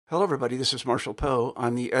Hello, everybody. This is Marshall Poe.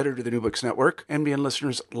 I'm the editor of the New Books Network. NBN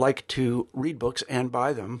listeners like to read books and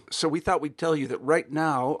buy them. So we thought we'd tell you that right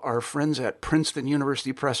now, our friends at Princeton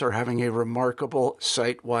University Press are having a remarkable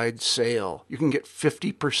site-wide sale. You can get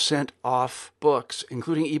 50% off books,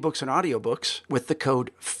 including ebooks and audiobooks, with the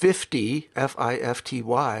code 50,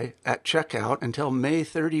 F-I-F-T-Y, at checkout until May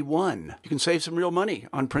 31. You can save some real money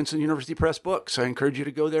on Princeton University Press books. I encourage you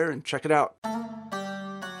to go there and check it out.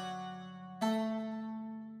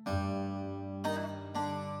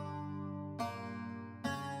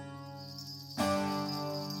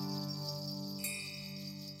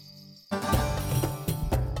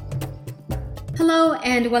 Hello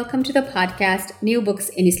and welcome to the podcast New Books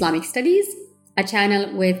in Islamic Studies, a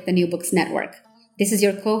channel with the New Books Network. This is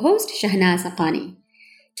your co-host Shahnaz Haqqani.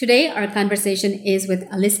 Today our conversation is with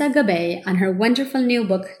Alyssa Gabbay on her wonderful new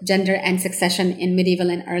book Gender and Succession in Medieval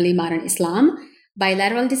and Early Modern Islam,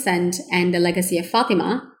 Bilateral Descent and the Legacy of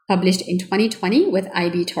Fatima, published in 2020 with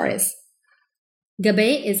IB Tauris.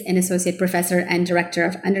 Gabbay is an associate professor and director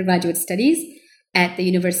of undergraduate studies at the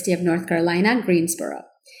University of North Carolina, Greensboro.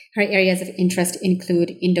 Her areas of interest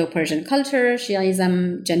include Indo-Persian culture,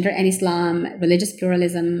 Shiaism, gender and Islam, religious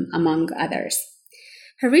pluralism, among others.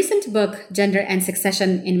 Her recent book, Gender and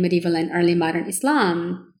Succession in Medieval and Early Modern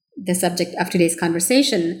Islam, the subject of today's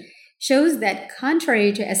conversation, shows that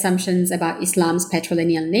contrary to assumptions about Islam's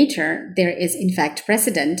patrilineal nature, there is in fact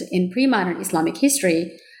precedent in pre-modern Islamic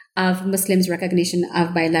history of Muslims' recognition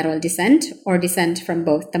of bilateral descent or descent from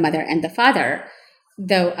both the mother and the father,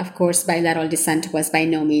 though, of course, bilateral descent was by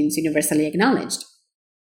no means universally acknowledged.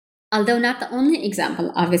 Although not the only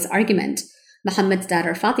example of this argument, Muhammad's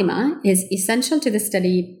daughter Fatima is essential to the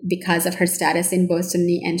study because of her status in both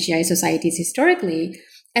Sunni and Shia societies historically,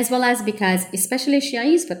 as well as because especially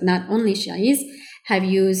Shiais, but not only Shiais, have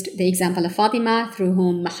used the example of Fatima, through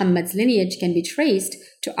whom Muhammad's lineage can be traced,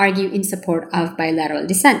 to argue in support of bilateral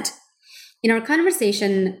descent. In our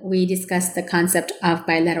conversation, we discussed the concept of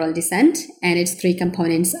bilateral descent and its three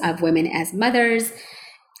components of women as mothers,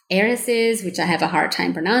 heiresses, which I have a hard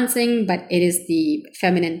time pronouncing, but it is the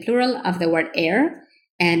feminine plural of the word heir,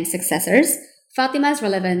 and successors, Fatima's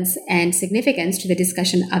relevance and significance to the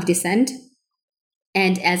discussion of descent,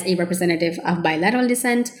 and as a representative of bilateral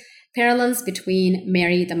descent, parallels between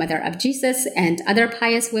Mary, the mother of Jesus, and other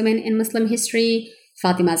pious women in Muslim history,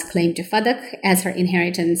 Fatima's claim to Fadak as her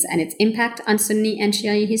inheritance and its impact on Sunni and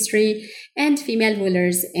Shia history, and female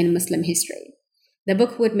rulers in Muslim history. The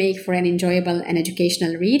book would make for an enjoyable and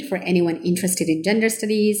educational read for anyone interested in gender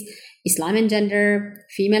studies, Islam and gender,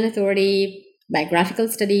 female authority, biographical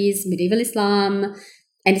studies, medieval Islam,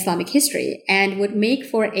 and Islamic history, and would make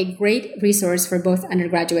for a great resource for both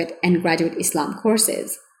undergraduate and graduate Islam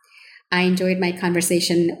courses. I enjoyed my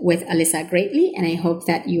conversation with Alyssa greatly, and I hope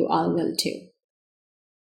that you all will too.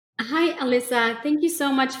 Hi, Alyssa. Thank you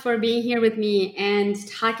so much for being here with me and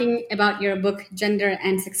talking about your book, Gender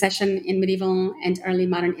and Succession in Medieval and Early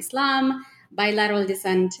Modern Islam, Bilateral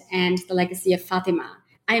Descent and the Legacy of Fatima.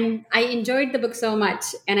 I enjoyed the book so much,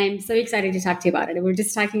 and I'm so excited to talk to you about it. We're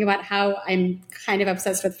just talking about how I'm kind of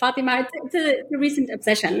obsessed with Fatima. It's a recent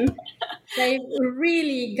obsession. I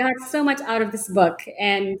really got so much out of this book,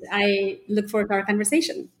 and I look forward to our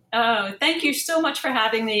conversation. Oh, thank you so much for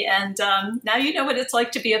having me. And now you know what it's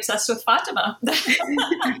like to be obsessed with Fatima.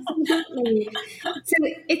 Absolutely. So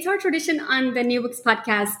it's our tradition on the New Books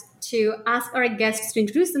podcast to ask our guests to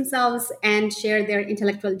introduce themselves and share their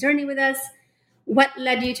intellectual journey with us. What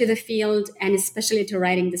led you to the field and especially to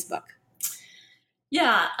writing this book?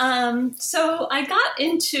 Yeah, so I got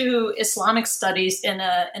into Islamic studies in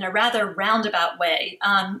a rather roundabout way.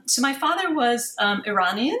 So my father was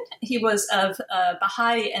Iranian. He was of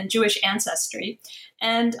Baha'i and Jewish ancestry.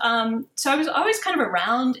 And so I was always kind of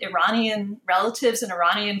around Iranian relatives and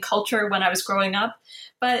Iranian culture when I was growing up.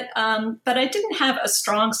 But I didn't have a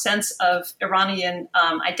strong sense of Iranian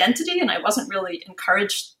identity, and I wasn't really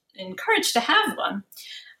encouraged to have one.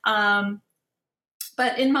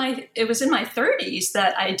 But it was in my 30s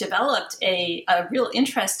that I developed a real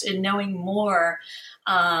interest in knowing more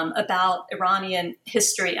about Iranian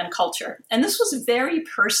history and culture. And this was very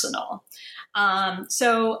personal.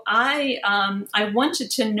 So I wanted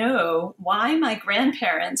to know why my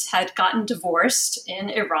grandparents had gotten divorced in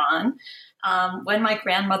Iran when my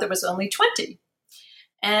grandmother was only 20.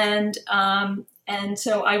 And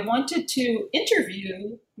so I wanted to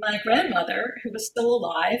interview my grandmother, who was still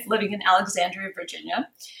alive, living in Alexandria, Virginia.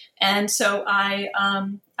 And so I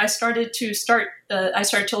started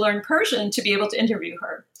to learn Persian to be able to interview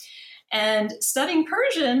her. And studying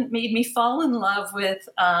Persian made me fall in love with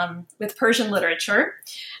Persian literature.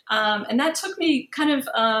 And that took me kind of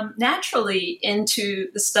naturally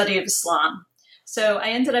into the study of Islam. So I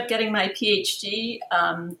ended up getting my PhD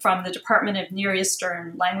from the Department of Near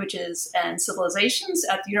Eastern Languages and Civilizations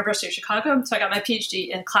at the University of Chicago. So I got my PhD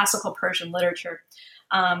in classical Persian literature.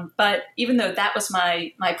 But even though that was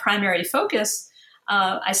my primary focus,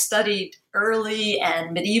 I studied early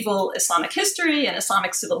and medieval Islamic history and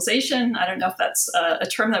Islamic civilization. I don't know if that's a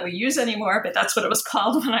term that we use anymore, but that's what it was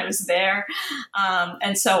called when I was there,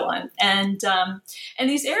 and so on. And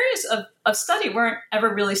these areas of study weren't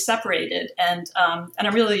ever really separated, and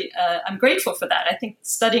I'm grateful for that. I think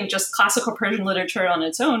studying just classical Persian literature on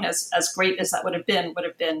its own, as great as that would have been,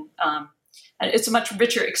 it's a much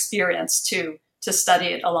richer experience to study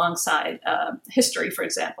it alongside history, for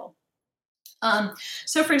example.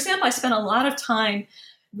 So, for example, I spent a lot of time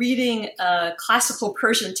reading classical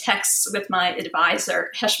Persian texts with my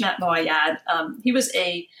advisor, Heshmat Moayyad. He was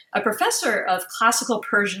a professor of classical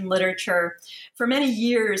Persian literature for many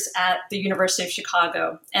years at the University of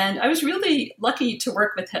Chicago. And I was really lucky to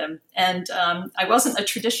work with him. And I wasn't a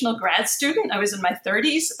traditional grad student. I was in my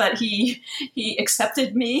 30s, but he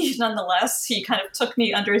accepted me nonetheless. He kind of took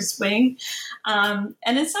me under his wing. And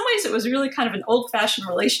in some ways, it was really kind of an old-fashioned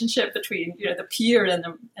relationship between, the peer and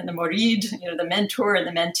the murid, the mentor and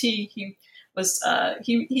the mentee.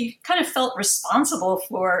 He kind of felt responsible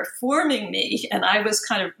for forming me, and I was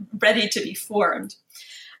kind of ready to be formed.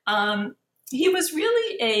 He was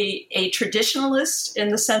really a traditionalist in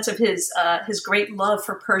the sense of his great love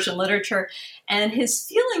for Persian literature and his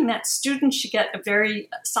feeling that students should get a very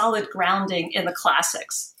solid grounding in the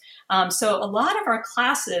classics. So a lot of our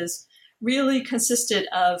classes really consisted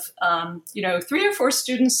of 3 or 4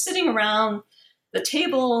 students sitting around the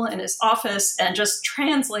table in his office and just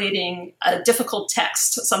translating a difficult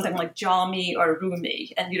text, something like Jami or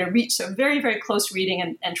Rumi, and reach so very, very close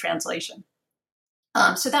reading and translation.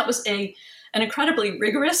 So that was an incredibly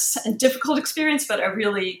rigorous and difficult experience, but a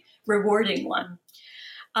really rewarding one.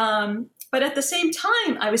 But at the same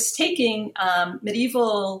time, I was taking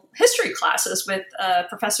medieval history classes with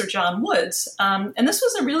Professor John Woods. And this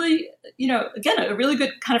was a really, a really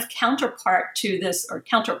good kind of counterpoint to this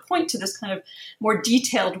kind of more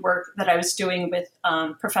detailed work that I was doing with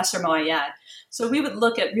Professor Moayyad. So we would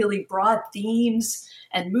look at really broad themes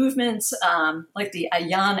and movements like the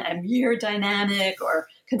Ayyan-Amir dynamic or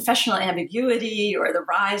confessional ambiguity or the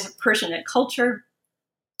rise of Persian culture.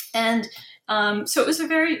 And so it was a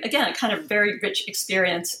kind of very rich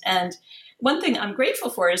experience. And one thing I'm grateful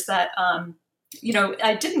for is that,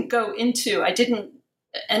 I didn't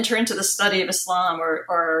enter into the study of Islam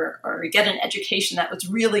or get an education that was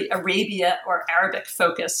really Arabia or Arabic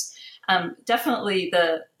focused. Definitely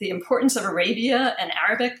the importance of Arabia and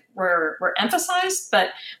Arabic were emphasized, but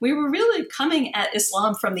we were really coming at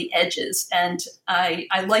Islam from the edges. And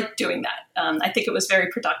I liked doing that. I think it was very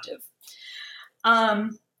productive.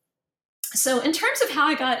 So in terms of how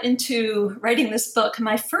I got into writing this book,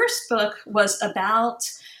 my first book was about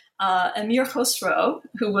Amir Khosrow,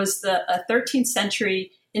 who was a 13th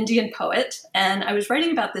century Indian poet. And I was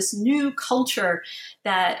writing about this new culture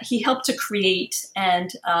that he helped to create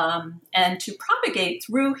and to propagate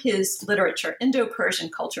through his literature,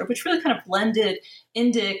 Indo-Persian culture, which really kind of blended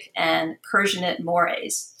Indic and Persianate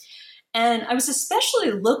mores. And I was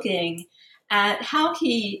especially looking at how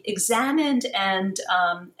he examined and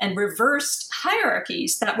reversed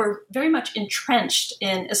hierarchies that were very much entrenched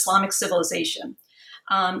in Islamic civilization.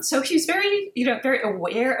 So he's very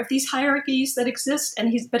aware of these hierarchies that exist,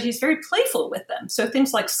 but he's very playful with them. So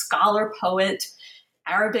things like scholar, poet,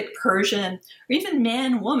 Arabic, Persian, or even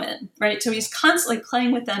man, woman, right? So he's constantly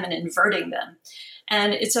playing with them and inverting them.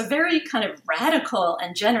 And it's a very kind of radical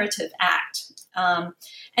and generative act.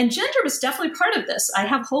 And gender was definitely part of this. I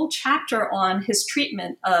have a whole chapter on his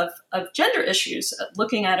treatment of gender issues,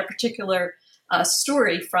 looking at a particular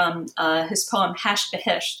story from his poem Hash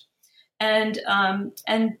Behisht. And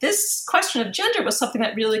this question of gender was something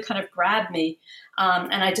that really kind of grabbed me,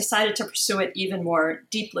 and I decided to pursue it even more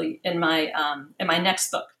deeply in my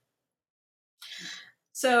next book.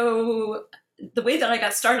 So the way that I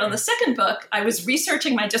got started on the second book, I was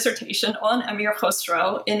researching my dissertation on Amir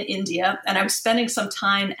Khosrow in India, and I was spending some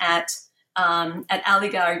time at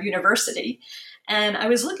Aligarh University. And I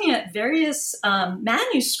was looking at various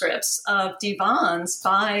manuscripts of divans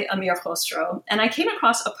by Amir Khosrow, and I came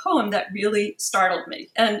across a poem that really startled me.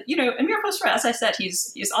 And, Amir Khosrow, as I said,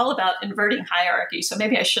 he's all about inverting hierarchy, so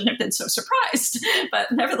maybe I shouldn't have been so surprised,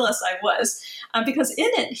 but nevertheless I was, because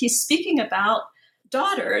in it he's speaking about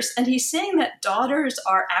daughters, and he's saying that daughters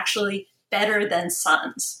are actually better than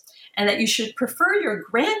sons. and that you should prefer your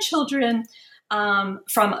grandchildren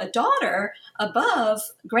from a daughter above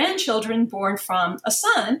grandchildren born from a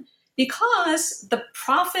son, because the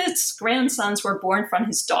prophet's grandsons were born from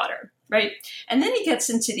his daughter, right? And then he gets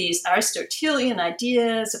into these Aristotelian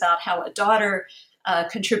ideas about how a daughter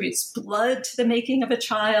contributes blood to the making of a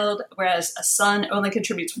child, whereas a son only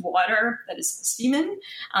contributes water, that is semen,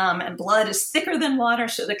 and blood is thicker than water,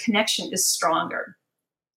 so the connection is stronger.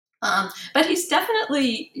 But he's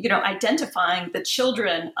definitely, identifying the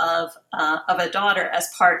children of a daughter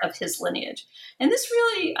as part of his lineage. And this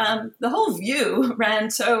really, the whole view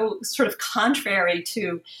ran so sort of contrary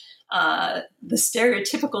to the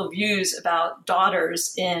stereotypical views about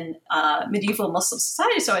daughters in medieval Muslim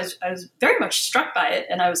society. So I was very much struck by it,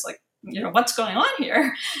 and I was like, what's going on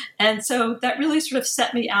here? And so that really sort of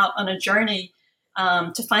set me out on a journey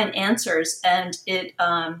to find answers, and it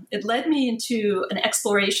led me into an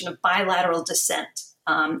exploration of bilateral descent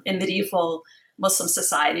in medieval Muslim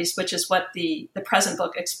societies, which is what the present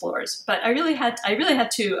book explores. But I really had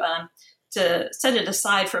to set it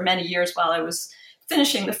aside for many years while I was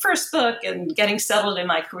finishing the first book and getting settled in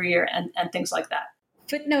my career and things like that.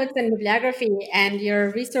 Footnotes and bibliography and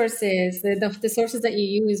your resources, the sources that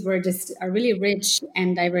you use are really rich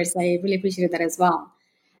and diverse. I really appreciated that as well.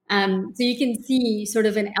 So you can see sort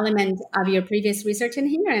of an element of your previous research in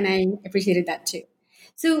here, and I appreciated that too.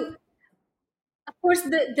 So, of course,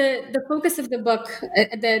 the focus of the book,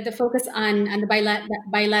 the focus on the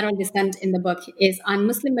bilateral descent in the book is on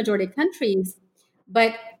Muslim majority countries.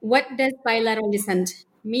 But what does bilateral descent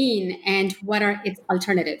mean, and what are its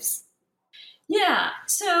alternatives? Yeah.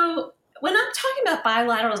 So when I'm talking about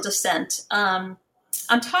bilateral descent, so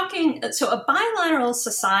a bilateral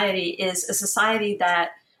society is a society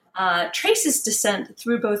that traces descent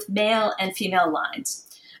through both male and female lines.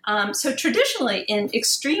 So traditionally, in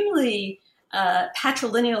extremely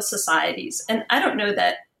patrilineal societies, and I don't know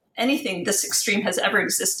that anything this extreme has ever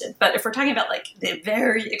existed, but if we're talking about like the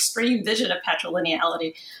very extreme vision of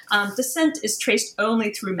patrilineality, descent is traced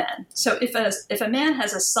only through men. So if a man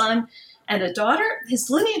has a son and a daughter, his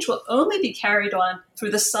lineage will only be carried on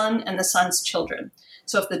through the son and the son's children.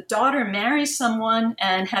 So if the daughter marries someone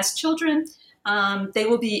and has children, they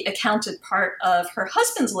will be accounted part of her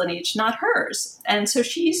husband's lineage, not hers. And so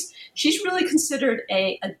she's really considered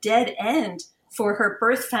a dead end for her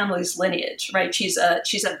birth family's lineage, right? She's a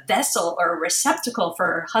vessel or a receptacle for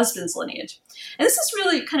her husband's lineage. And this is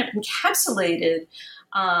really kind of encapsulated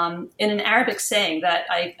in an Arabic saying that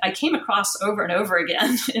I came across over and over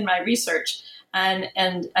again in my research. And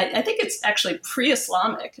I think it's actually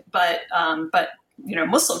pre-Islamic, but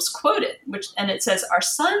Muslims quote it, and it says, "Our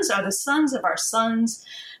sons are the sons of our sons,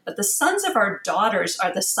 but the sons of our daughters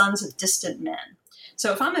are the sons of distant men."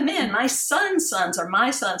 So if I'm a man, my son's sons are my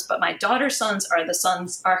sons, but my daughter's sons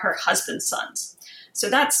are her husband's sons. So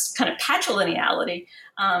that's kind of patrilineality.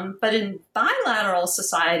 But in bilateral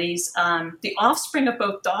societies, the offspring of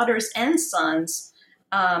both daughters and sons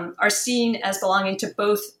are seen as belonging to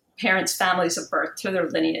both parents' families of birth through their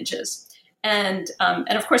lineages. And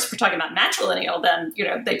of course, if we're talking about matrilineal, then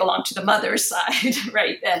they belong to the mother's side,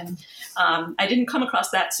 right? And I didn't come across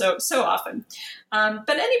that so often. But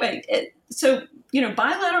anyway,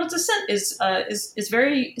 bilateral descent is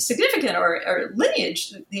very significant, or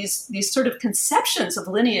lineage. These sort of conceptions of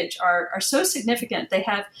lineage are so significant. They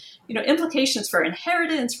have implications for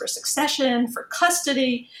inheritance, for succession, for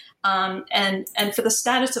custody, and for the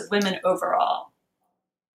status of women overall.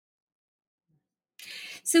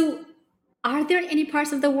 So, are there any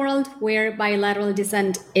parts of the world where bilateral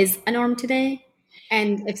descent is a norm today?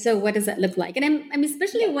 And if so, what does that look like? And I'm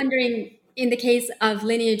especially wondering in the case of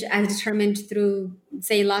lineage as determined through,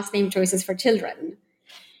 say, last name choices for children.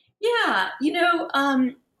 Yeah,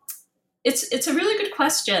 it's a really good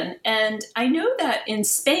question. And I know that in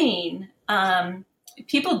Spain,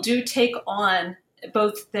 people do take on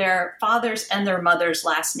both their father's and their mother's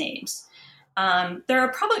last names. There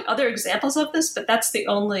are probably other examples of this, but that's the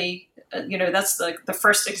only, that's the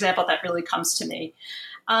first example that really comes to me.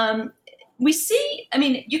 We see,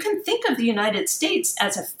 you can think of the United States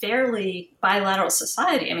as a fairly bilateral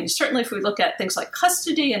society. Certainly if we look at things like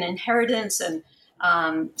custody and inheritance and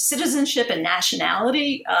citizenship and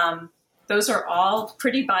nationality, those are all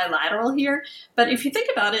pretty bilateral here. But if you think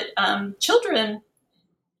about it, children,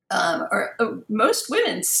 or most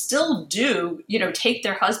women still do, take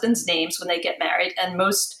their husband's names when they get married, and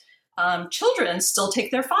most children still take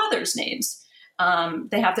their father's names.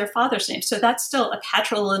 They have their father's name. So that's still a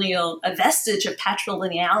vestige of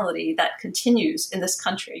patrilineality that continues in this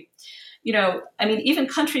country. Even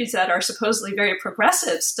countries that are supposedly very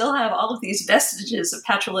progressive still have all of these vestiges of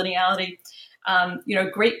patrilineality.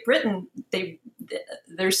 Great Britain,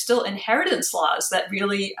 there's still inheritance laws that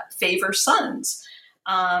really favor sons.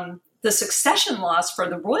 The succession laws for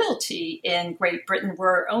the royalty in Great Britain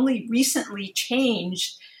were only recently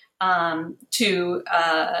changed to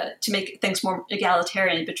make things more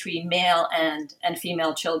egalitarian between male and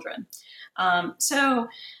female children. I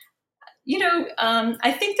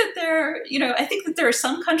think that there are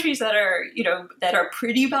some countries that are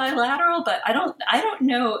pretty bilateral, but I don't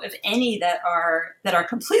know of any that are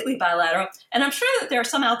completely bilateral. And I'm sure that there are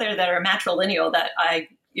some out there that are matrilineal that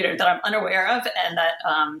that I'm unaware of, and that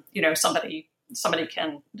somebody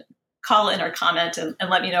can call in or comment and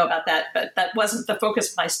let me know about that. But that wasn't the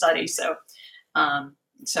focus of my study, so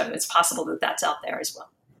it's possible that that's out there as well.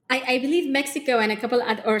 I believe Mexico and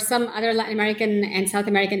or some other Latin American and South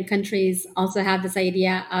American countries also have this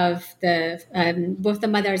idea of both the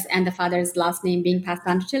mother's and the father's last name being passed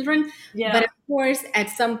on to children. Yeah. But of course, at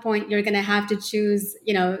some point, you're going to have to choose,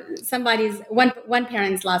 somebody's one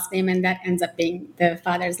parent's last name, and that ends up being the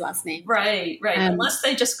father's last name. Right. Unless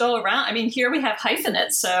they just go around. I mean, here we have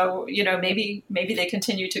hyphenates, so maybe they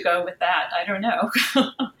continue to go with that. I don't know.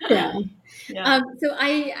 Yeah. Yeah. So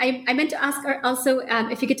I meant to ask also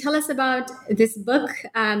if you could tell us about this book,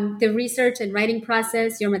 the research and writing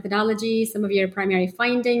process, your methodology, some of your primary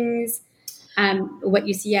findings, what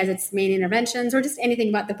you see as its main interventions, or just anything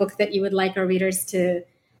about the book that you would like our readers to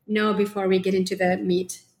know before we get into the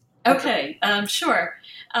meat. Okay, sure.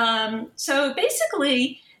 So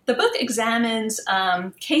basically, the book examines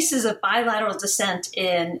cases of bilateral descent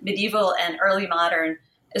in medieval and early modern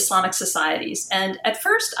Islamic societies. And at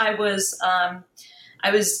first I was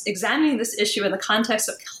examining this issue in the context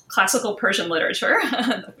of classical Persian literature,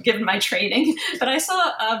 given my training, but I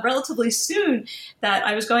saw relatively soon that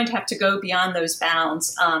I was going to have to go beyond those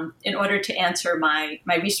bounds in order to answer my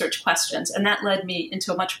research questions. And that led me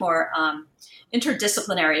into a much more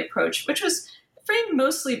interdisciplinary approach, which was framed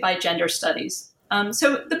mostly by gender studies.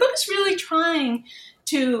 So the book is really trying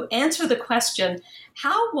to answer the question,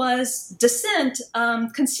 how was descent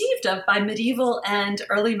conceived of by medieval and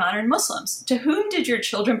early modern Muslims? To whom did your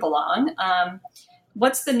children belong?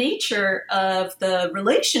 What's the nature of the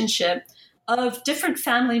relationship of different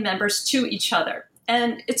family members to each other?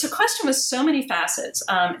 And it's a question with so many facets.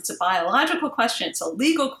 It's a biological question. It's a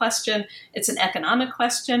legal question. It's an economic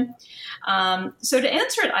question. So to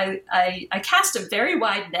answer it, I cast a very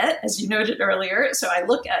wide net, as you noted earlier. So I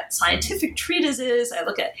look at scientific treatises. I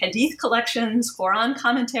look at hadith collections, Quran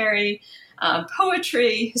commentary,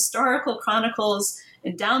 poetry, historical chronicles,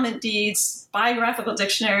 endowment deeds, biographical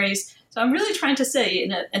dictionaries. So I'm really trying to say,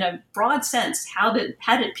 in a broad sense, how did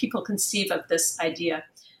people conceive of this idea?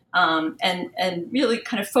 And really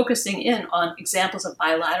kind of focusing in on examples of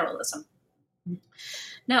bilateralism.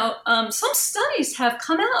 Now, some studies have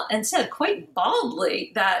come out and said quite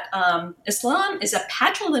baldly that Islam is a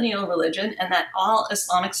patrilineal religion and that all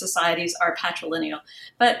Islamic societies are patrilineal.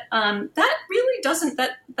 But that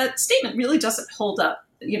statement really doesn't hold up,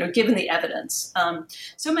 given the evidence.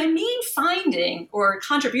 So my main finding or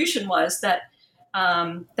contribution was that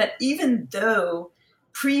even though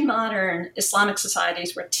pre-modern Islamic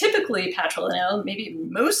societies were typically patrilineal, maybe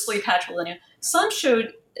mostly patrilineal, some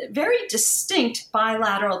showed very distinct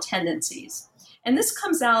bilateral tendencies. And this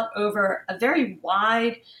comes out over a very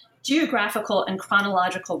wide geographical and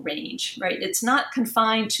chronological range, right? It's not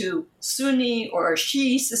confined to Sunni or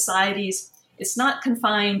Shia societies. It's not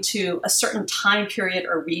confined to a certain time period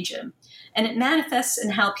or region. And it manifests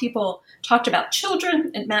in how people talked about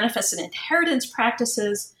children. It manifests in inheritance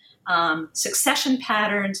practices, succession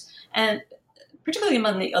patterns, and particularly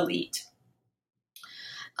among the elite.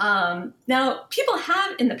 Now, people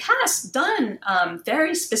have in the past done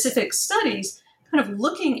very specific studies kind of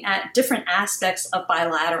looking at different aspects of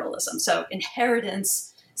bilateralism. So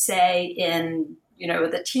inheritance, say, in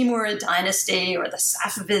the Timurid dynasty or the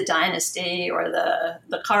Safavid dynasty or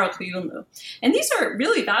the Karakoyunlu. And these are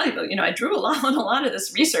really valuable. I drew on a lot of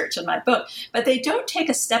this research in my book, but they don't take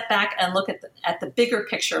a step back and look at the bigger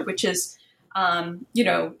picture, which is,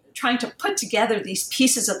 trying to put together these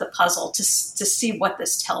pieces of the puzzle to see what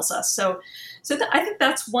this tells us. So I think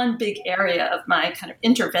that's one big area of my kind of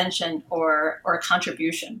intervention or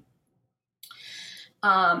contribution.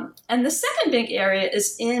 And the second big area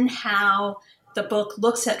is in how the book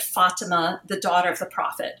looks at Fatima, the daughter of the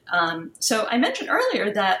Prophet. So I mentioned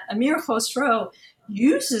earlier that Amir Khosrow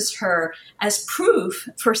uses her as proof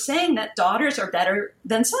for saying that daughters are better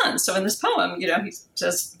than sons. So in this poem, he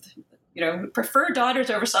says, prefer daughters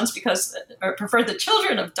over sons or prefer the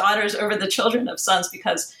children of daughters over the children of sons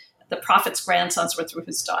because the prophet's grandsons were through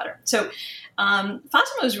his daughter. So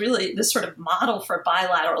Fatima is really this sort of model for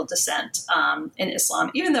bilateral descent in Islam,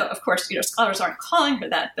 even though, of course, scholars aren't calling her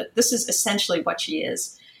that, but this is essentially what she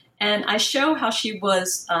is. And I show how she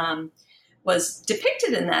was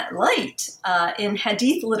depicted in that light in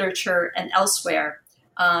Hadith literature and elsewhere,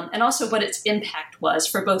 and also what its impact was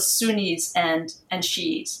for both Sunnis and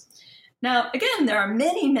Shi'is. Now, again, there are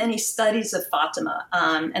many, many studies of Fatima,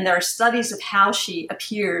 and there are studies of how she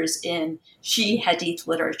appears in Shi'i Hadith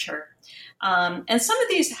literature. And some of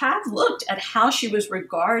these have looked at how she was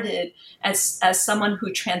regarded as someone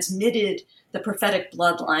who transmitted the prophetic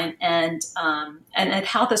bloodline, and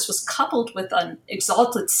how this was coupled with an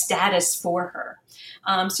exalted status for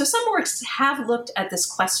her. So some works have looked at this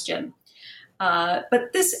question,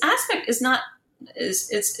 but this aspect is not.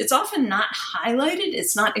 It's often not highlighted.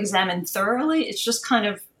 It's not examined thoroughly. It's just kind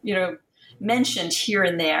of, mentioned here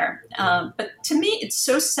and there. But to me, it's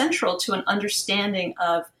so central to an understanding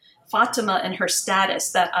of Fatima and her status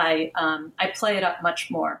that I play it up much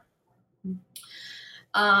more.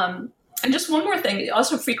 And just one more thing,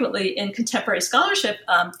 also frequently in contemporary scholarship,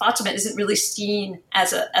 Fatima isn't really seen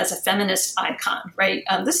as a feminist icon, right?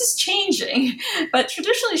 This is changing, but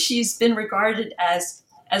traditionally she's been regarded as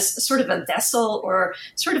sort of a vessel or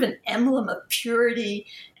sort of an emblem of purity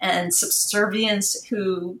and subservience,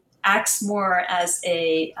 who acts more as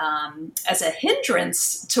a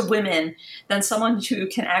hindrance to women than someone who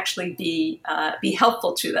can actually be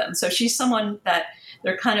helpful to them. So she's someone that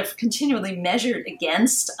they're kind of continually measured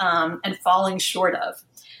against and falling short of.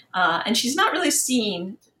 And she's not really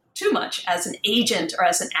seen too much as an agent or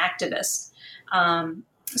as an activist.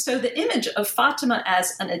 So the image of Fatima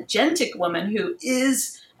as an agentic woman who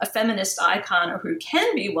is a feminist icon, or who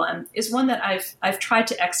can be one, is one that I've tried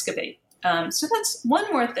to excavate. So that's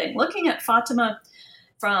one more thing, looking at Fatima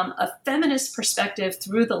from a feminist perspective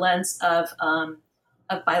through the lens of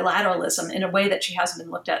bilateralism in a way that she hasn't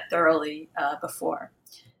been looked at thoroughly before.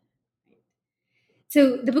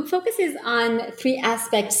 So the book focuses on three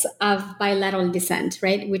aspects of bilateral descent,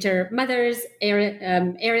 right? Which are mothers,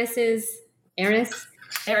 heiresses,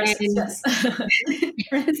 Yes.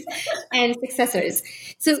 and successors.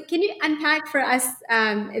 So can you unpack for us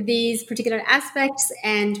these particular aspects,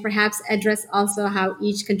 and perhaps address also how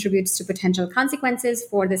each contributes to potential consequences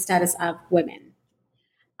for the status of women?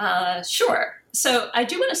 Sure. So I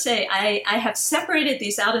do want to say I have separated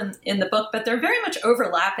these out in the book, but they're very much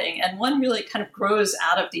overlapping, and one really kind of grows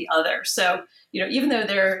out of the other. So, even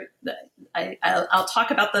though I'll talk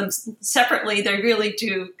about them separately, they really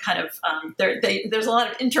do kind of, there's a lot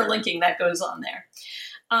of interlinking that goes on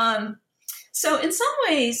there. So in some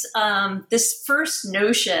ways, this first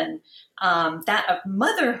notion, that of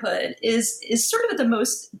motherhood is sort of the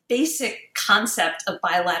most basic concept of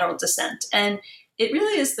bilateral descent. And it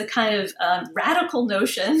really is the kind of radical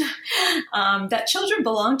notion that children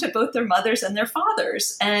belong to both their mothers and their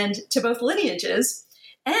fathers, and to both lineages,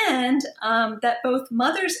 and that both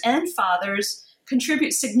mothers and fathers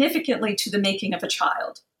contribute significantly to the making of a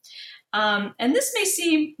child. And this may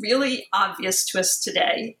seem really obvious to us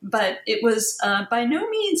today, but it was by no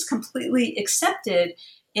means completely accepted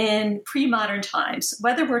in pre-modern times,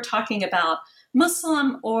 whether we're talking about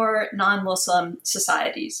Muslim or non-Muslim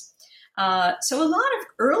societies. So a lot of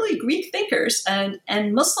early Greek thinkers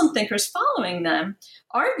and Muslim thinkers following them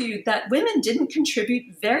argued that women didn't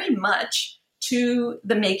contribute very much to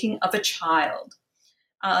the making of a child.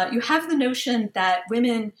 You have the notion that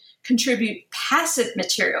women contribute passive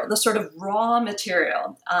material, the sort of raw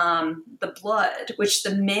material, the blood, which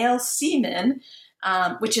the male semen,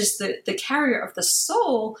 which is the carrier of the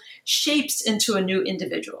soul, shapes into a new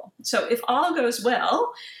individual. So if all goes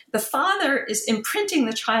well, the father is imprinting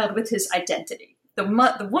the child with his identity.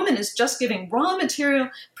 The woman is just giving raw material,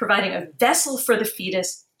 providing a vessel for the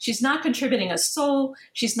fetus. She's not contributing a soul.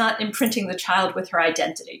 She's not imprinting the child with her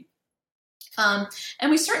identity. And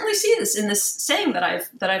we certainly see this in this saying that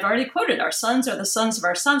I've already quoted: "Our sons are the sons of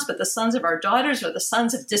our sons, but the sons of our daughters are the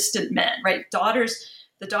sons of distant men." Right?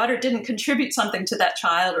 The daughter didn't contribute something to that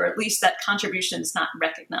child, or at least that contribution is not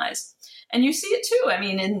recognized. And you see it too. I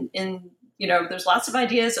mean, in there's lots of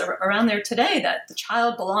ideas around there today that the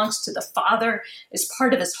child belongs to the father, is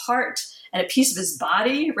part of his heart and a piece of his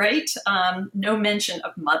body, right? No mention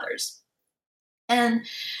of mothers. And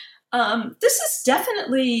this is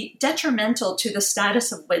definitely detrimental to the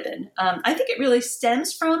status of women. I think it really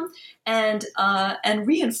stems from and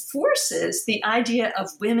reinforces the idea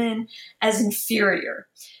of women as inferior,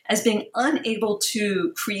 as being unable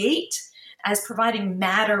to create, as providing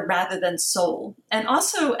matter rather than soul, and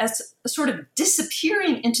also as sort of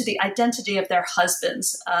disappearing into the identity of their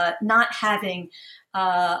husbands, not having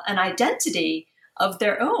an identity of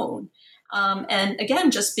their own. And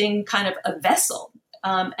again, just being kind of a vessel.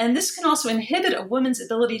 And this can also inhibit a woman's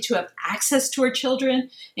ability to have access to her children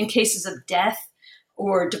in cases of death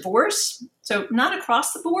or divorce. So not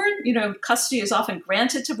across the board, custody is often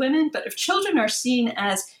granted to women, but if children are seen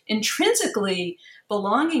as intrinsically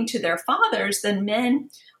belonging to their fathers, then men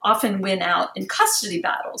often win out in custody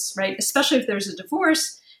battles, right? Especially if there's a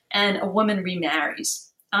divorce and a woman remarries.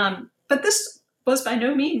 But this was by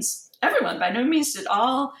no means everyone. By no means did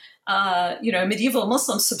all, medieval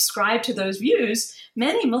Muslims subscribe to those views.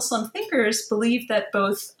 Many Muslim thinkers believed that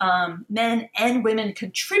both men and women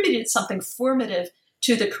contributed something formative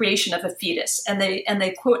to the creation of a fetus, and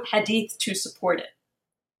they quote hadith to support it.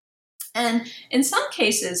 And in some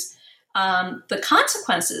cases, the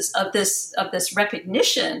consequences of this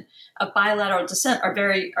recognition of bilateral descent are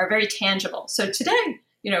very tangible. So today,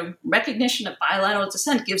 recognition of bilateral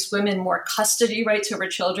descent gives women more custody rights over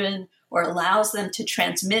children, or allows them to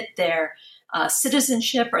transmit their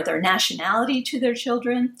citizenship or their nationality to their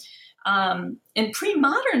children. In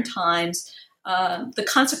pre-modern times, the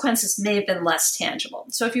consequences may have been less tangible.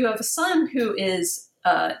 So if you have a son who is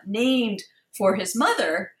named for his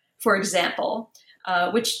mother, for example,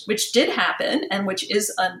 which did happen and which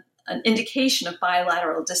is an indication of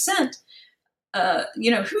bilateral descent,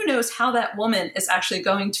 who knows how that woman is actually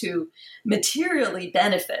going to materially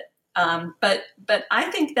benefit. But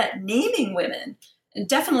I think that naming women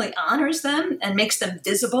definitely honors them and makes them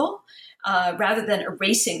visible rather than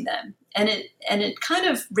erasing them. And it kind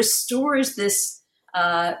of restores this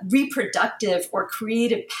reproductive or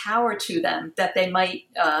creative power to them that they might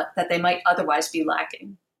otherwise be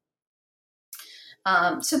lacking.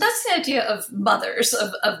 So that's the idea of mothers,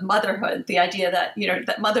 of motherhood, the idea that,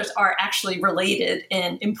 that mothers are actually related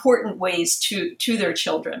in important ways to their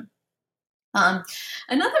children.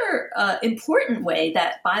 Another important way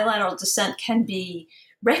that bilateral descent can be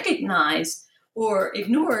recognized or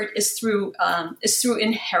ignored is through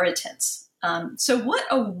inheritance. So what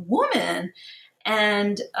a woman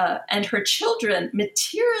and her children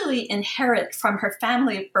materially inherit from her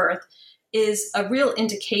family of birth is a real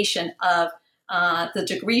indication of the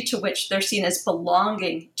degree to which they're seen as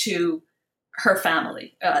belonging to her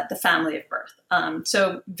family, the family of birth.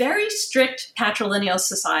 So very strict patrilineal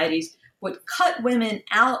societies would cut women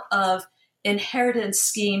out of inheritance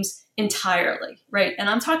schemes entirely, right? And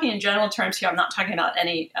I'm talking in general terms here. I'm not talking about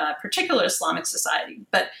any particular Islamic society,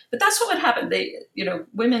 but that's what would happen.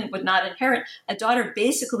 Women would not inherit. A daughter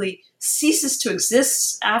basically ceases to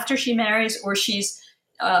exist after she marries, or she's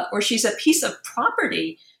a piece of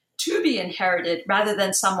property to be inherited rather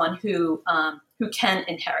than someone who can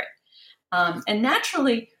inherit. And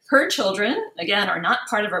naturally, her children, again, are not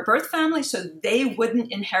part of her birth family, so they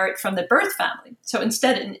wouldn't inherit from the birth family. So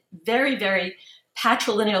instead, in very, very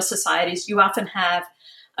patrilineal societies, you often have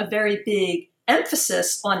a very big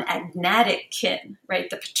emphasis on agnatic kin, right?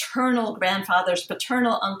 The paternal grandfathers,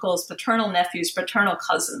 paternal uncles, paternal nephews, paternal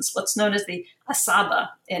cousins, what's known as the asaba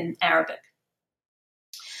in Arabic.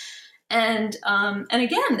 And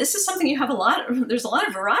again, this is something there's a lot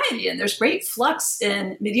of variety in. There's great flux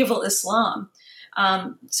in medieval Islam.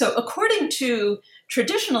 So according to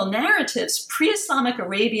traditional narratives, pre-Islamic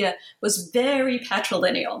Arabia was very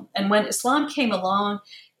patrilineal. And when Islam came along,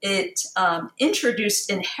 it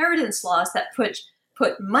introduced inheritance laws that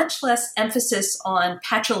put much less emphasis on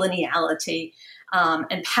patrilineality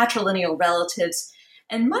and patrilineal relatives,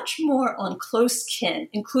 and much more on close kin,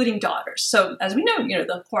 including daughters. So as we know,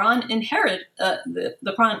 the Quran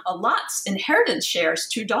the Quran allots inheritance shares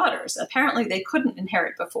to daughters. Apparently they couldn't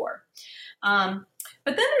inherit before.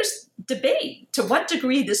 But then there's debate to what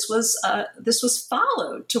degree this was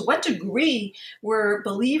followed. To what degree were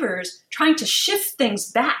believers trying to shift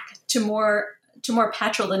things back to more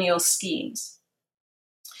patrilineal schemes?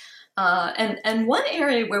 And one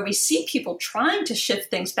area where we see people trying to shift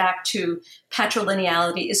things back to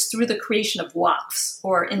patrilineality is through the creation of waqfs,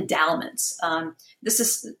 or endowments. This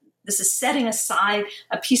is setting aside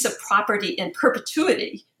a piece of property in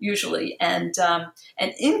perpetuity, usually, and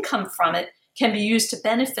income from it can be used to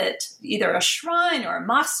benefit either a shrine or a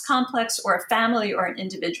mosque complex or a family or an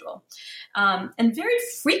individual. And very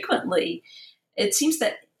frequently, it seems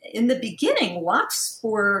that in the beginning, waqfs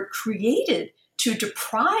were created to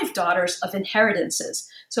deprive daughters of inheritances.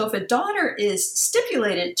 So if a daughter is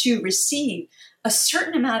stipulated to receive a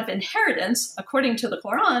certain amount of inheritance, according to the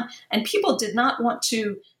Quran, and people did not want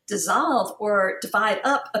to dissolve or divide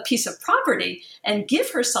up a piece of property and give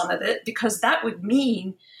her some of it, because that would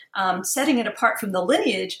mean setting it apart from the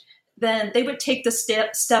lineage, then they would take the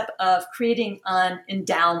step of creating an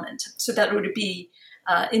endowment, so that it would be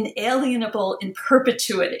inalienable in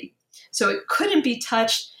perpetuity. So it couldn't be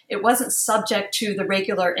touched. It wasn't subject to the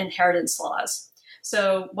regular inheritance laws.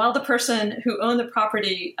 So while the person who owned the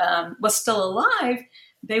property was still alive,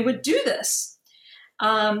 they would do this.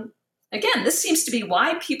 Again, this seems to be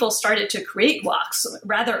why people started to create waqfs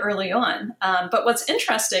rather early on. But what's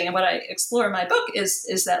interesting and what I explore in my book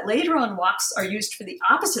is that later on waqfs are used for the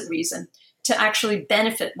opposite reason, to actually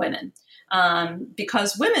benefit women.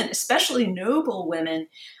 Because women, especially noble women,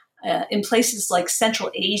 in places like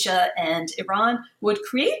Central Asia and Iran, would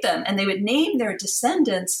create them, and they would name their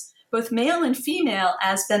descendants, both male and female,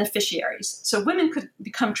 as beneficiaries. So women could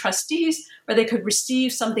become trustees, or they could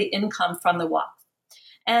receive some of the income from the waqf.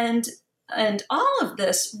 And all of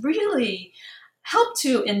this really helped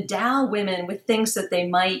to endow women with things that they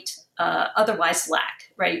might otherwise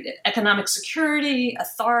lack, right? Economic security,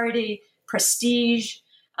 authority, prestige,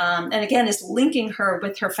 and again, is linking her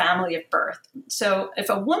with her family of birth. So if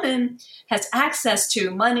a woman has access to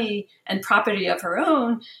money and property of her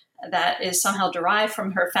own that is somehow derived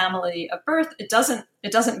from her family of birth, it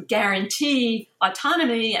doesn't guarantee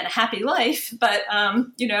autonomy and a happy life, but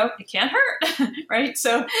it can't hurt, right?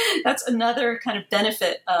 So that's another kind of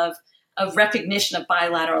benefit of recognition of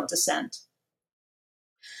bilateral descent.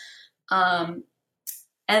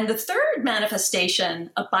 And the third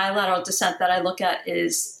manifestation of bilateral descent that I look at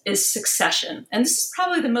is succession. And this is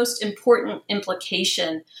probably the most important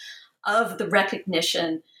implication of the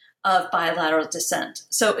recognition of bilateral descent.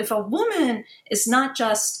 So if a woman is not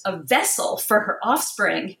just a vessel for her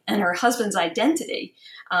offspring and her husband's identity,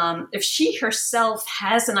 if she herself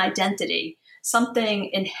has an identity, something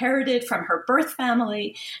inherited from her birth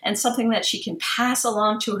family and something that she can pass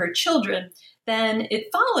along to her children, then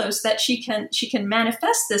it follows that she can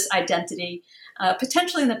manifest this identity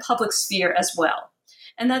potentially in the public sphere as well.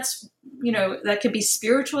 And that's, that could be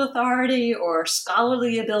spiritual authority or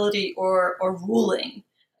scholarly ability or ruling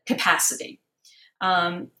capacity.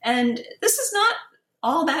 And this is not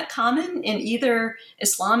all that common in either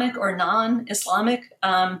Islamic or non-Islamic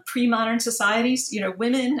pre-modern societies.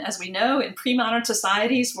 Women, as we know, in pre-modern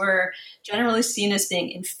societies were generally seen as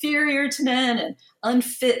being inferior to men and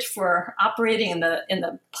unfit for operating in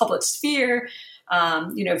the public sphere,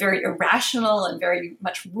 very irrational and very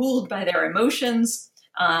much ruled by their emotions.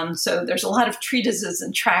 So there's a lot of treatises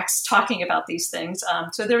and tracts talking about these things.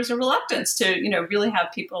 So there's a reluctance to, really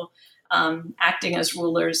have people acting as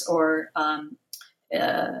rulers or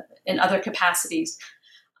in other capacities.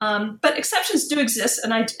 But exceptions do exist,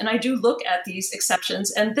 and I do look at these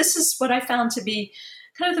exceptions. And this is what I found to be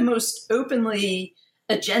kind of the most openly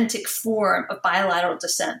agentic form of bilateral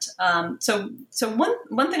descent. So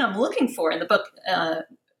one thing I'm looking for in the book,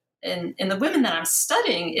 in the women that I'm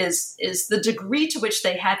studying, is the degree to which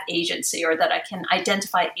they have agency, or that I can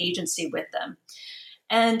identify agency with them.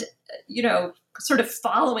 And sort of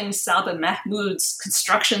following Salba Mahmood's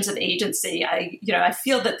constructions of agency, I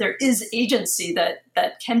feel that there is agency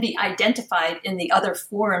that can be identified in the other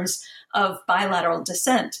forms of bilateral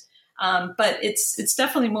descent. But it's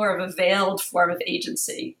definitely more of a veiled form of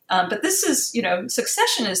agency. But this is,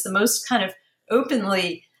 succession is the most kind of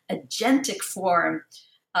openly agentic form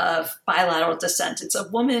of bilateral descent. It's a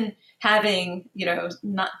woman having,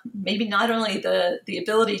 not only the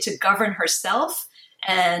ability to govern herself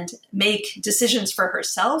and make decisions for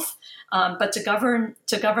herself, but to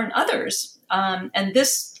govern others. And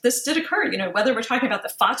this did occur, whether we're talking about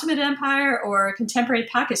the Fatimid Empire or contemporary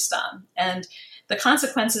Pakistan. And the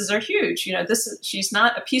consequences are huge. She's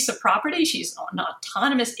not a piece of property. She's an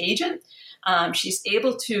autonomous agent. She's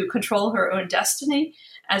able to control her own destiny,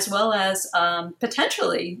 as well as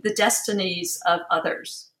potentially the destinies of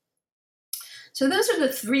others. So those are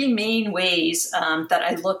the three main ways that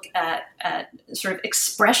I look at sort of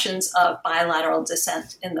expressions of bilateral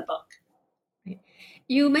descent in the book.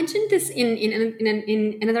 You mentioned this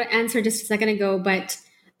in another answer just a second ago, but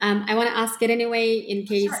I want to ask it anyway in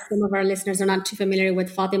case Sure. some of our listeners are not too familiar with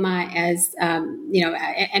Fatima as and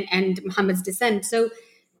Muhammad's descent. So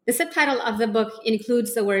the subtitle of the book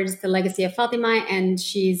includes the words "The Legacy of Fatima," and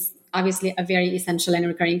she's obviously a very essential and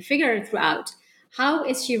recurring figure throughout. How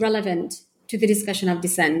is she relevant to the discussion of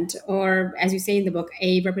descent, or, as you say in the book,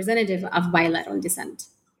 a representative of bilateral descent?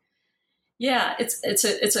 Yeah,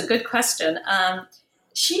 it's a good question.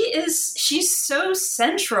 She's so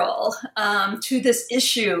central to this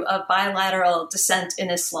issue of bilateral descent in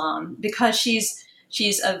Islam, because she's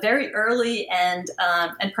a very early and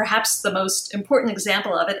perhaps the most important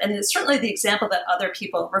example of it, and it's certainly the example that other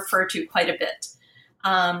people refer to quite a bit.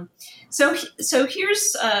 So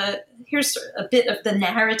here's a bit of the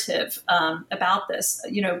narrative about this.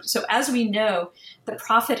 So as we know, the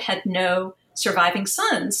Prophet had no surviving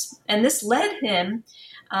sons. And this led him,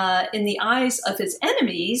 in the eyes of his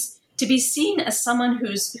enemies, to be seen as someone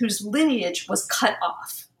whose lineage was cut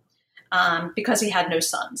off because he had no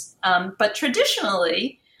sons. But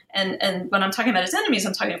traditionally, and when I'm talking about his enemies,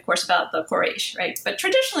 I'm talking, of course, about the Quraysh, right? But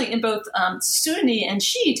traditionally, in both Sunni and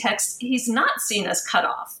Shi'i texts, he's not seen as cut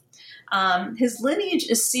off. His lineage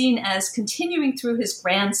is seen as continuing through his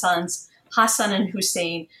grandsons, Hassan and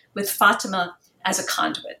Hussein, with Fatima as a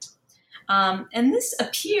conduit. And this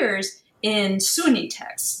appears in Sunni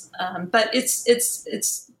texts, but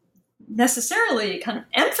it's necessarily kind of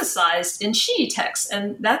emphasized in Shi'i texts.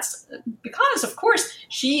 And that's because, of course,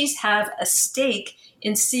 Shi'is have a stake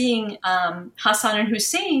in seeing Hassan and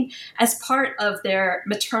Hussein as part of their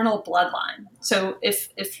maternal bloodline. So if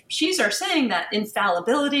Shi'is are saying that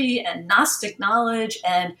infallibility and Gnostic knowledge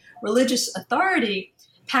and religious authority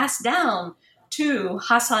passed down to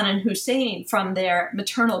Hassan and Hussein from their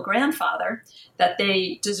maternal grandfather, that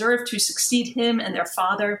they deserve to succeed him and their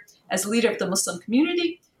father as leader of the Muslim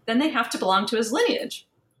community, then they have to belong to his lineage.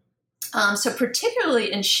 So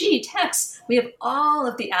particularly in Shi'i texts, we have all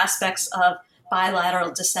of the aspects of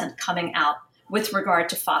bilateral descent coming out with regard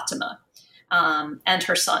to Fatima and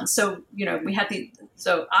her son. So, we have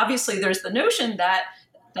so obviously there's the notion that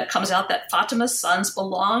comes out that Fatima's sons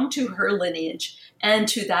belong to her lineage and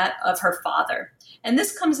to that of her father. And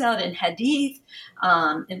this comes out in Hadith,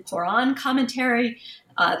 in Quran commentary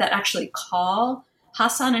that actually call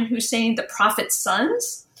Hassan and Hussein the Prophet's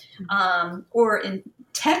sons, or in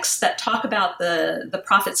texts that talk about the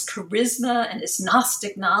Prophet's charisma and his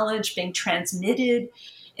Gnostic knowledge being transmitted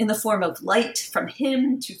in the form of light from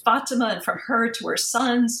him to Fatima and from her to her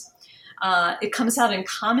sons. It comes out in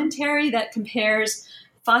commentary that compares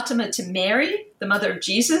Fatima to Mary, the mother of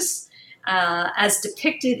Jesus, as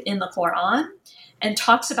depicted in the Quran, and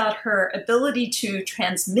talks about her ability to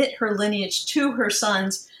transmit her lineage to her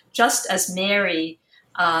sons, just as Mary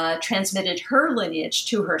transmitted her lineage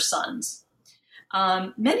to her sons.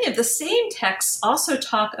 Many of the same texts also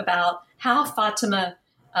talk about how Fatima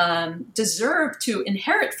deserved to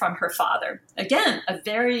inherit from her father. Again, a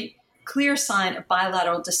very clear sign of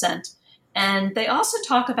bilateral descent. And they also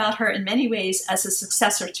talk about her in many ways as a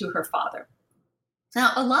successor to her father.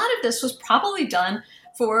 Now, a lot of this was probably done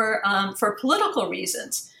for political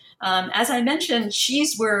reasons. As I mentioned,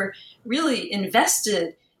 Shi'is were really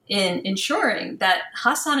invested in ensuring that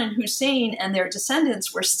Hassan and Hussein and their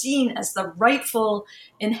descendants were seen as the rightful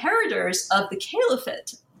inheritors of the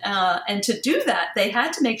caliphate. And to do that, they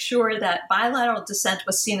had to make sure that bilateral descent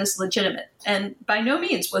was seen as legitimate. And by no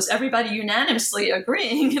means was everybody unanimously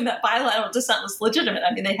agreeing that bilateral descent was legitimate.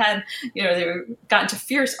 I mean, they had, they got into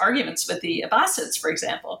fierce arguments with the Abbasids, for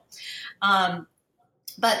example.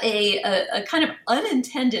 But a kind of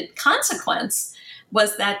unintended consequence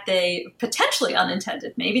was that they potentially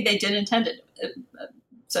unintended, maybe they did intend it.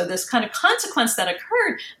 So this kind of consequence that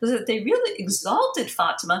occurred was that they really exalted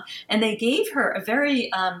Fatima and they gave her a very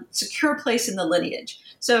secure place in the lineage.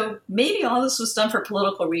 So maybe all this was done for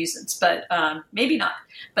political reasons, but maybe not.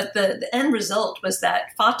 But the end result was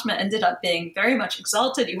that Fatima ended up being very much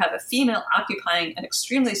exalted. You have a female occupying an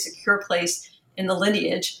extremely secure place in the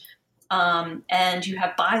lineage. And you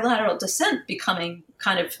have bilateral descent becoming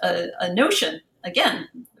kind of a notion. Again,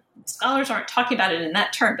 scholars aren't talking about it in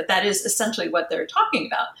that term, but that is essentially what they're talking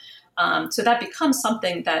about. So that becomes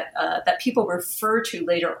something that people refer to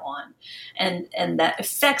later on, and that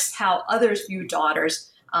affects how others view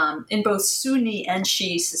daughters in both Sunni and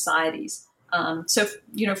Shi'i societies. So,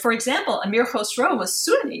 for example, Amir Khosrow was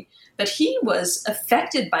Sunni, but he was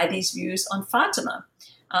affected by these views on Fatima.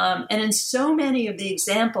 And in so many of the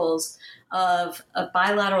examples of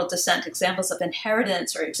bilateral descent, examples of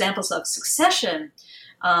inheritance or examples of succession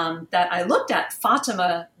that I looked at,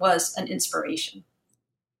 Fatima was an inspiration.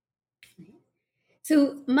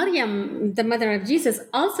 So Maryam, the mother of Jesus,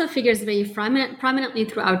 also figures very prominently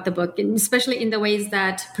throughout the book, and especially in the ways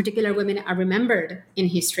that particular women are remembered in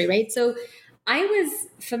history, right? So I was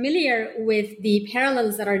familiar with the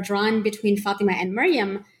parallels that are drawn between Fatima and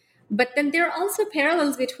Maryam, but then there are also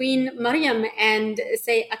parallels between Maryam and,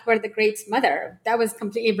 say, Akbar the Great's mother. That was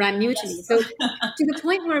completely brand new to me. So to the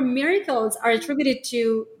point where miracles are attributed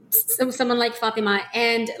to someone like Fatima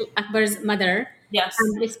and Akbar's mother, yes,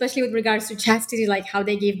 especially with regards to chastity, like how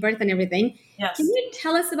they gave birth and everything. Yes. Can you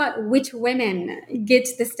tell us about which women get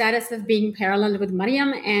the status of being paralleled with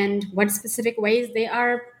Maryam and what specific ways they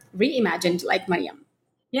are reimagined like Maryam?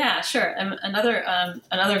 Yeah, sure.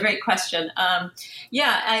 Another great question.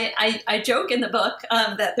 I joke in the book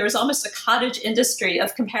that there's almost a cottage industry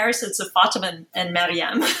of comparisons of Fatima and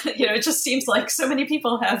Maryam. It just seems like so many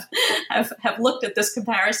people have looked at this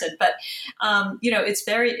comparison, but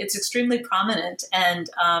it's extremely prominent, and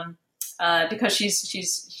because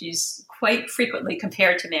she's quite frequently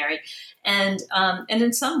compared to Mary, and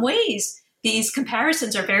in some ways these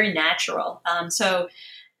comparisons are very natural. So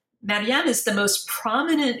Maryam is the most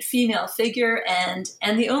prominent female figure and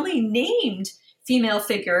the only named female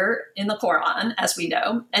figure in the Quran, as we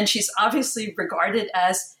know, and she's obviously regarded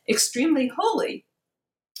as extremely holy.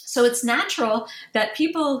 So it's natural that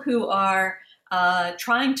people who are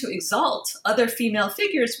trying to exalt other female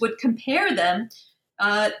figures would compare them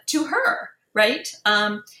to her, right?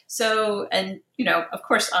 Of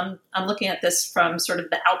course, I'm looking at this from sort of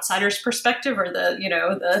the outsider's perspective, or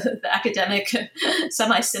the academic,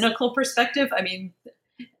 semi-cynical perspective. I mean,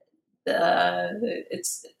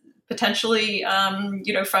 it's potentially,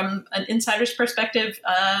 from an insider's perspective,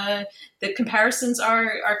 the comparisons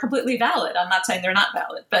are completely valid. I'm not saying they're not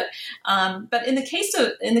valid, but in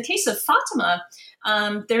the case of Fatima,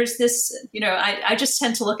 there's this, I just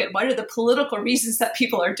tend to look at what are the political reasons that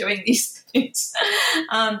people are doing these things.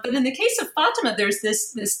 But in the case of Fatima, there's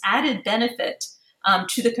this added benefit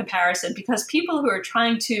to the comparison, because people who are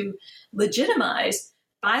trying to legitimize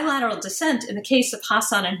bilateral descent in the case of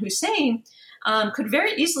Hassan and Hussein could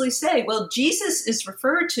very easily say, well, Jesus is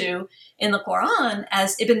referred to in the Quran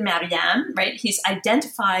as Ibn Maryam, right? He's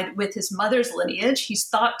identified with his mother's lineage. He's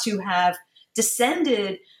thought to have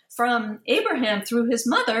descended from Abraham through his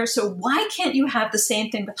mother. So why can't you have the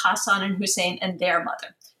same thing with Hassan and Hussein and their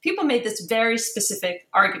mother? People made this very specific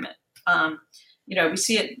argument. We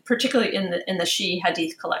see it particularly in the Shi'i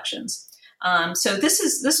Hadith collections. So this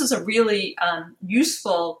is a really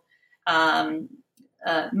useful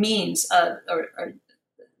means or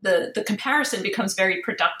the comparison becomes very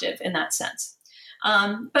productive in that sense.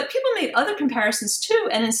 But people made other comparisons too,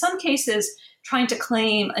 and in some cases trying to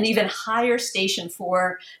claim an even higher station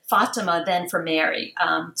for Fatima than for Mary.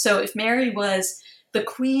 So if Mary was the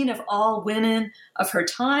queen of all women of her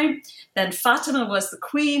time, then Fatima was the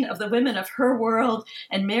queen of the women of her world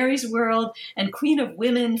and Mary's world, and queen of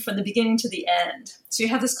women from the beginning to the end. So you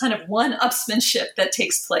have this kind of one-upsmanship that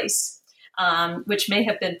takes place, which may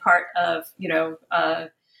have been part of,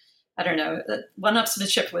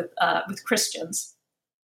 one-upsmanship with Christians.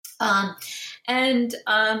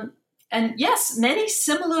 And yes, many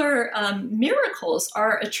similar miracles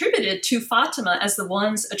are attributed to Fatima as the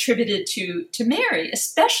ones attributed to Mary,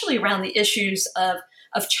 especially around the issues of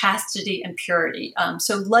chastity and purity.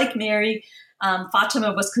 So like Mary,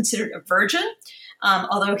 Fatima was considered a virgin,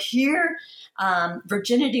 although here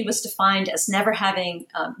virginity was defined as never having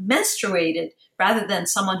menstruated rather than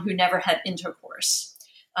someone who never had intercourse.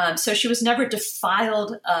 So she was never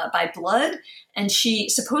defiled by blood, and she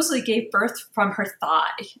supposedly gave birth from her thigh,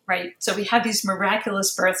 right? So we have these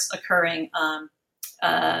miraculous births occurring,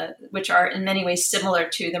 which are in many ways similar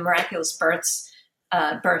to the miraculous birth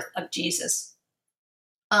of Jesus.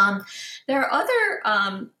 There are other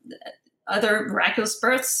miraculous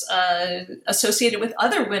births associated with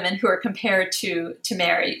other women who are compared to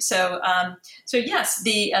Mary. So yes,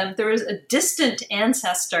 there was a distant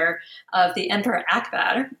ancestor of the Emperor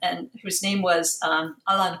Akbar, and whose name was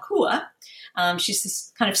Alankua. She's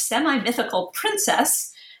this kind of semi-mythical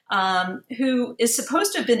princess who is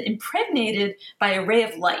supposed to have been impregnated by a ray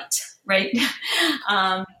of light, right?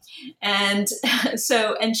 And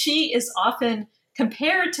she is often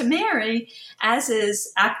compared to Mary, as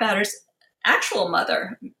is Akbar's actual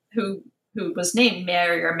mother, who was named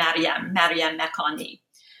Mary or Maryam Makani.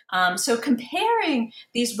 So comparing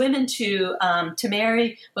these women to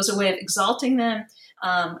Mary was a way of exalting them,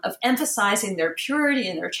 of emphasizing their purity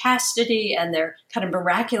and their chastity and their kind of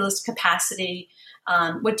miraculous capacity,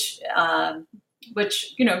 which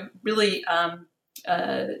really,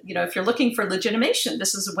 if you're looking for legitimation,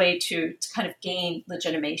 this is a way to kind of gain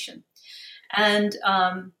legitimation. And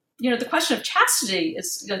the question of chastity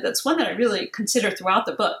is that's one that I really consider throughout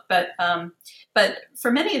the book. But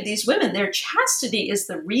for many of these women, their chastity is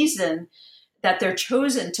the reason that they're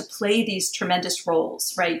chosen to play these tremendous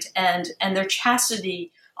roles, right? And their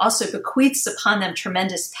chastity also bequeaths upon them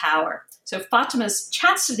tremendous power. So Fatima's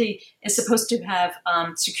chastity is supposed to have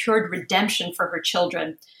secured redemption for her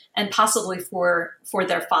children and possibly for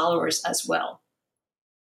their followers as well.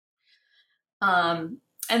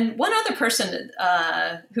 And one other person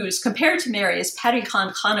who's compared to Mary is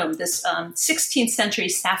Pari-Khan Khanum, this 16th century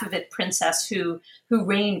Safavid princess who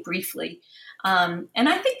reigned briefly. And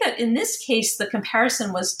I think that in this case, the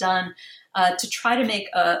comparison was done to try to make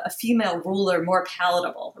a female ruler more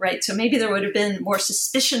palatable, right? So maybe there would have been more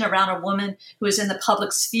suspicion around a woman who was in the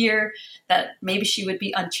public sphere, that maybe she would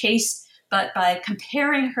be unchaste. But by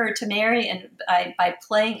comparing her to Mary and by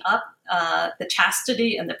playing up the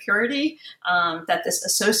chastity and the purity that this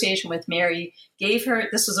association with Mary gave her,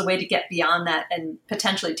 this was a way to get beyond that and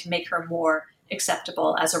potentially to make her more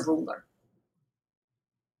acceptable as a ruler.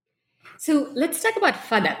 So let's talk about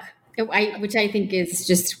Fadak, which I think is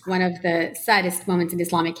just one of the saddest moments in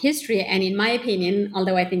Islamic history. And in my opinion,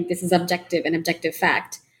 although I think this is an objective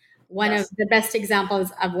fact, one of the best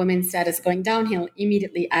examples of women's status going downhill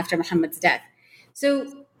immediately after Muhammad's death.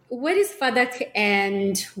 So what is Fadak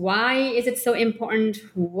and why is it so important?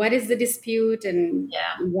 What is the dispute and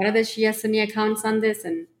what are the Shia-Sunni accounts on this?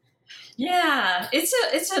 And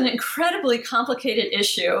it's an incredibly complicated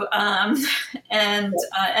issue, and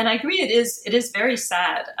I agree it is very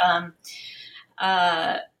sad.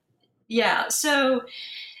 So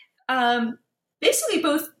basically,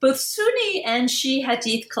 both Sunni and Shia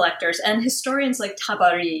hadith collectors and historians like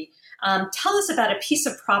Tabari tell us about a piece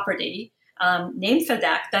of property named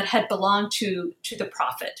Fadak that had belonged to the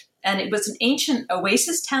Prophet, and it was an ancient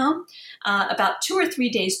oasis town about 2 or 3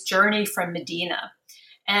 days' journey from Medina.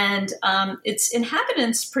 And its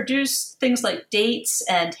inhabitants produced things like dates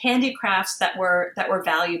and handicrafts that were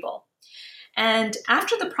valuable. And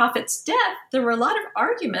after the Prophet's death, there were a lot of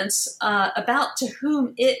arguments about to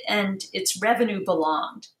whom it and its revenue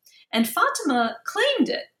belonged. And Fatima claimed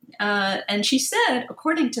it. And she said,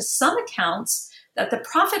 according to some accounts, that the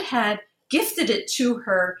Prophet had gifted it to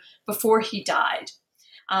her before he died.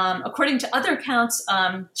 According to other accounts,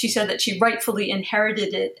 she said that she rightfully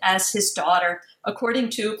inherited it as his daughter, according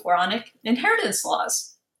to Quranic inheritance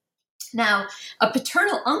laws. Now, a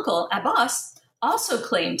paternal uncle, Abbas, also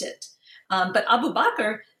claimed it. But Abu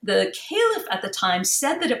Bakr, the caliph at the time,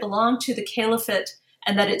 said that it belonged to the caliphate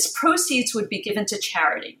and that its proceeds would be given to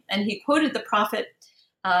charity. And he quoted the Prophet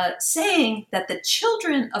saying that the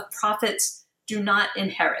children of prophets do not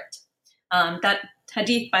inherit. That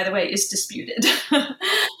hadith, by the way, is disputed.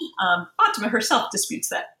 Fatima herself disputes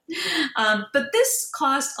that. But this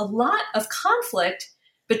caused a lot of conflict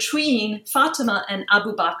between Fatima and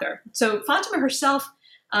Abu Bakr. So Fatima herself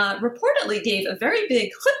reportedly gave a very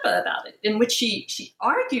big khutbah about it, in which she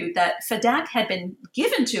argued that Fadak had been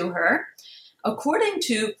given to her according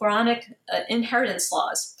to Quranic inheritance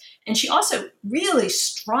laws. And she also really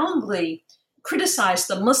strongly criticized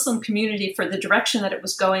the Muslim community for the direction that it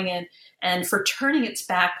was going in and for turning its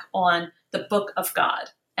back on the Book of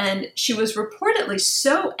God. And she was reportedly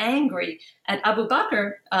so angry at Abu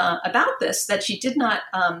Bakr about this that she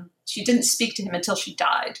didn't speak to him until she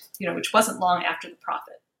died, which wasn't long after the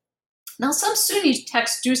Prophet. Now, some Sunni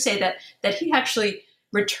texts do say that he actually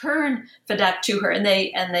returned Fadak to her, and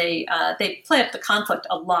they play up the conflict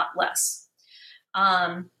a lot less.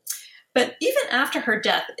 But even after her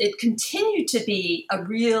death, it continued to be a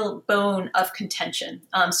real bone of contention.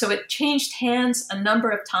 So it changed hands a number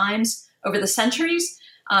of times over the centuries.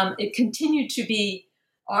 It continued to be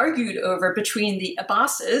argued over between the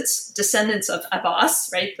Abbasids, descendants of Abbas,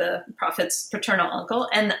 right, the Prophet's paternal uncle,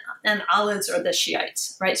 and Alids, or the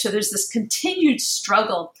Shiites, right? So there's this continued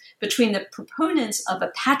struggle between the proponents of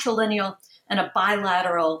a patrilineal and a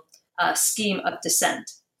bilateral scheme of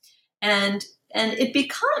descent. And it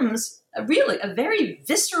becomes really a very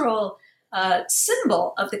visceral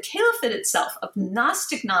symbol of the caliphate itself, of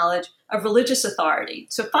Gnostic knowledge, of religious authority.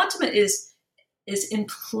 So Fatima is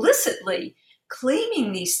implicitly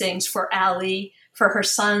claiming these things for Ali, for her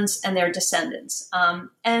sons and their descendants.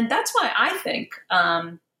 And that's why I think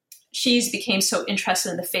she's became so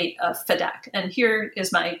interested in the fate of Fadak. And here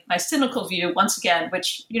is my cynical view, once again,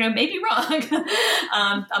 which, may be wrong.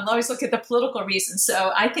 I'm always looking at the political reasons.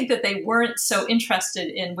 So I think that they weren't so interested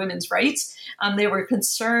in women's rights. They were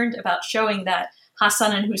concerned about showing that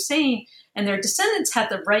Hassan and Hussein and their descendants had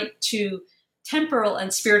the right to temporal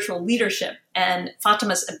and spiritual leadership, and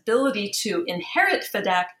Fatima's ability to inherit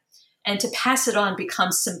Fadak and to pass it on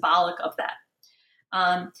becomes symbolic of that.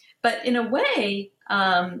 But in a way,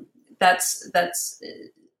 that's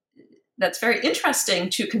very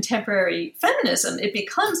interesting to contemporary feminism. It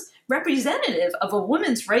becomes representative of a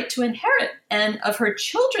woman's right to inherit and of her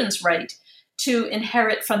children's right to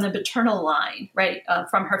inherit from the maternal line, right,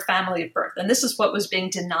 from her family of birth. And this is what was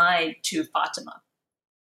being denied to Fatima.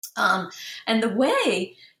 And the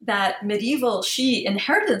way that medieval Shia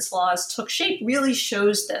inheritance laws took shape really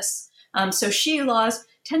shows this. So Shia laws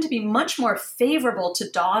tend to be much more favorable to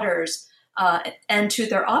daughters and to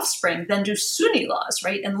their offspring than do Sunni laws,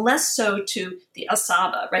 right? And less so to the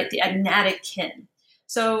asaba, right? The agnatic kin.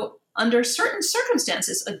 So under certain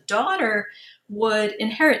circumstances, a daughter would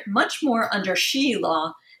inherit much more under Shi'i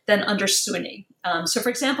law than under Sunni. So, for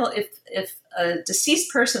example, if a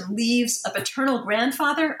deceased person leaves a paternal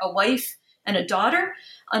grandfather, a wife, and a daughter,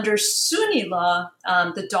 under Sunni law,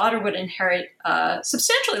 the daughter would inherit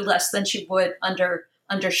substantially less than she would under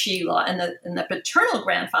Shi'i law, and the paternal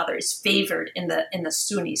grandfather is favored in the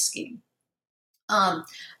Sunni scheme.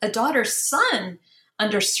 A daughter's son,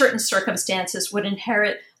 under certain circumstances, would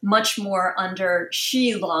inherit much more under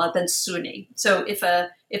Shi'i law than Sunni. So if the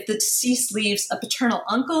deceased leaves a paternal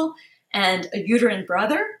uncle and a uterine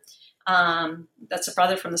brother, that's a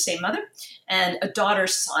brother from the same mother, and a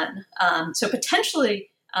daughter's son. So potentially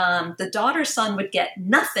the daughter's son would get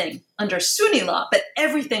nothing under Sunni law, but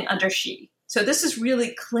everything under Shi'i. So this is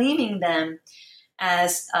really claiming them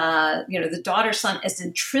as, the daughter's son as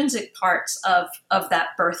intrinsic parts of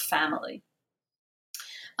that birth family.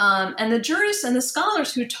 And the jurists and the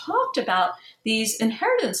scholars who talked about these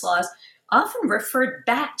inheritance laws often referred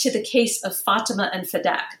back to the case of Fatima and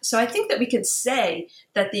Fadak. So I think that we could say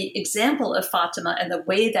that the example of Fatima and the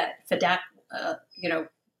way that Fadak,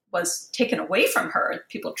 was taken away from her,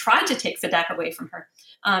 people tried to take Fadak away from her,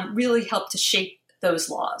 really helped to shape those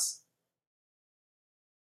laws.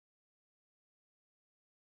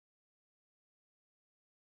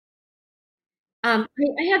 I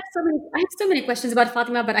have so many questions about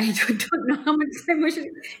Fatima, but I don't know how much time we should.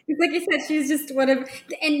 Because like I said, she's just one of,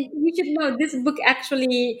 and you should know this book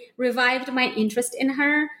actually revived my interest in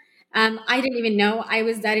her. I didn't even know I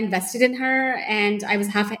was that invested in her, and I was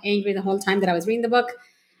half angry the whole time that I was reading the book.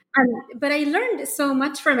 But I learned so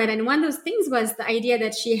much from it, and one of those things was the idea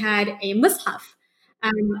that she had a mushaf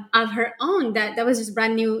of her own. That was just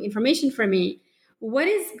brand new information for me. What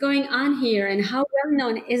is going on here, and how well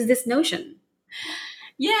known is this notion?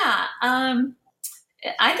 Yeah,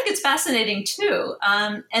 I think it's fascinating too.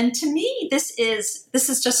 And to me, this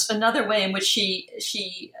is just another way in which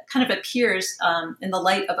she kind of appears in the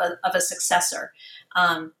light of a successor.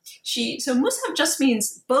 So Mus'haf just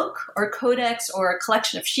means book or codex or a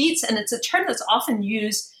collection of sheets, and it's a term that's often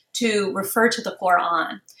used to refer to the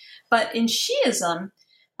Quran. But in Shi'ism,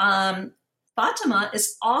 Fatima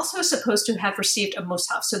is also supposed to have received a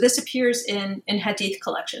Mus'haf. So this appears in Hadith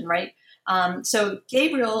collection, right? So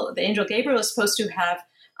Gabriel, the angel Gabriel, is supposed to have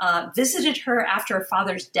visited her after her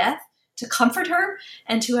father's death to comfort her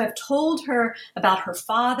and to have told her about her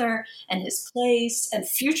father and his place and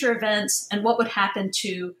future events and what would happen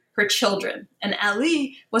to her children. And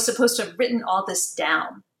Ali was supposed to have written all this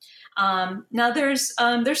down. Now there's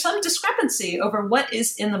some discrepancy over what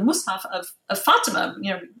is in the Mus'haf of Fatima.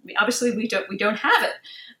 Obviously we don't have it.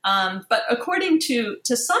 But according to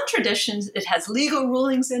some traditions, it has legal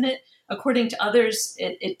rulings in it. According to others,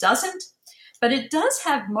 it doesn't. But it does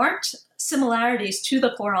have marked similarities to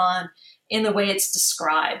the Quran in the way it's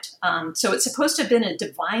described. So it's supposed to have been a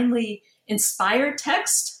divinely inspired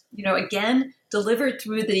text, again, delivered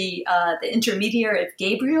through the intermediary of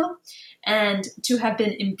Gabriel, and to have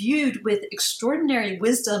been imbued with extraordinary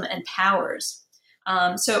wisdom and powers.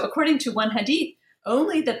 So according to one hadith,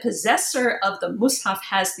 only the possessor of the Mus'haf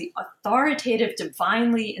has the authoritative,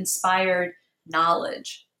 divinely inspired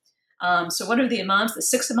knowledge. So one of the imams, the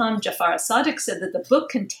sixth imam, Jafar as-Sadiq, said that the book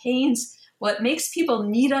contains what makes people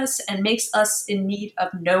need us and makes us in need of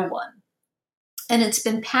no one. And it's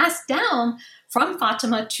been passed down from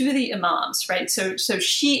Fatima to the imams, right? So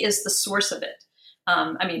she is the source of it.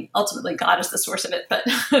 Ultimately God is the source of it,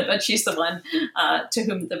 but she's the one to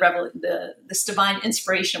whom this divine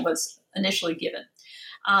inspiration was initially given.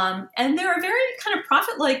 And there are very kind of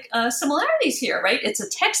prophet-like similarities here, right? It's a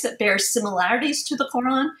text that bears similarities to the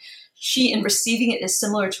Quran. She, in receiving it, is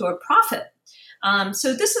similar to a prophet.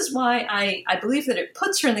 So this is why I believe that it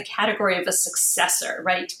puts her in the category of a successor,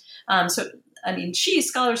 right? Shi'i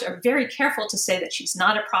scholars are very careful to say that she's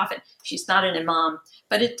not a prophet, she's not an imam,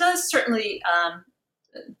 but it does certainly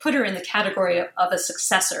put her in the category of a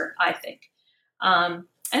successor, I think. And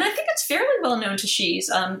I think it's fairly well known to Shi'is,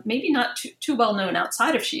 maybe not too well known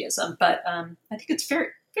outside of Shi'ism, but I think it's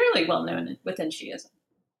fairly well known within Shi'ism.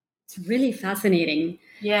 It's really fascinating.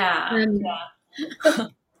 Yeah.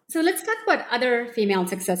 So let's talk about other female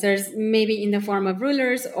successors, maybe in the form of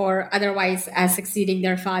rulers or otherwise as succeeding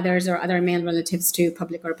their fathers or other male relatives to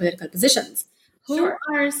public or political positions. Who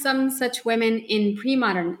are some such women in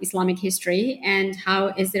pre-modern Islamic history, and how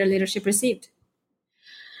is their leadership received?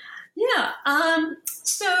 Yeah.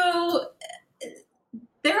 So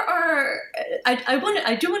there are.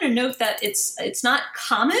 I do want to note that it's not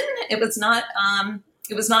common. It was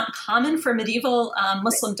not common for medieval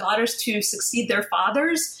Muslim daughters to succeed their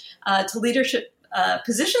fathers to leadership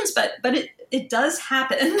positions, but it does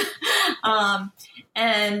happen.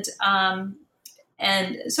 And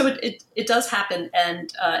so it does happen.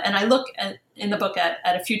 And I look in the book at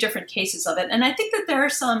a few different cases of it. And I think that there are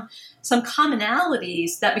some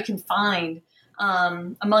commonalities that we can find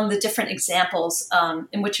among the different examples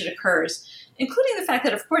in which it occurs, including the fact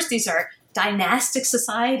that, of course, these are dynastic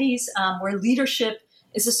societies where leadership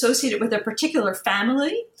is associated with a particular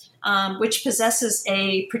family, which possesses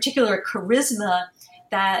a particular charisma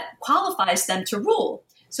that qualifies them to rule.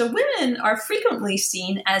 So women are frequently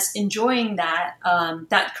seen as enjoying that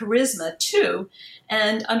charisma too,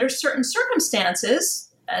 and under certain circumstances,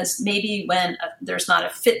 as maybe when there's not a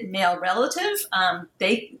fit male relative,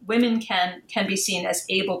 women can be seen as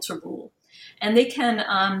able to rule, and they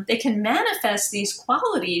can manifest these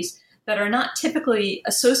qualities that are not typically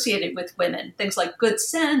associated with women. Things like good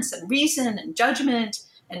sense and reason and judgment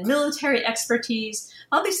and military expertise,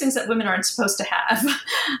 all these things that women aren't supposed to have.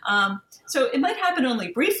 So it might happen only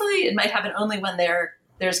briefly. It might happen only when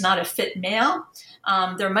there's not a fit male.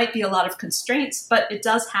 There might be a lot of constraints, but it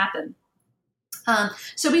does happen.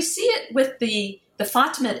 So we see it with the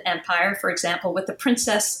Fatimid Empire, for example, with the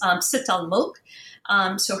Princess Sitt al-Mulk.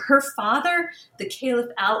 So her father, the Caliph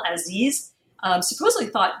al-Aziz, supposedly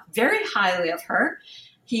thought very highly of her.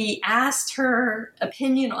 He asked her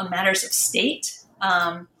opinion on matters of state.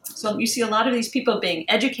 So you see a lot of these people being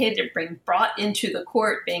educated, being brought into the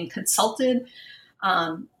court, being consulted.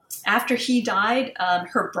 After he died,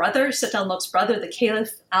 her brother, Sitt al-Mulk's brother, the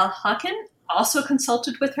Caliph al-Hakim, also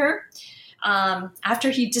consulted with her.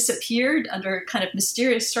 After he disappeared under kind of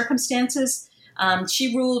mysterious circumstances,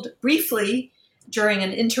 she ruled briefly during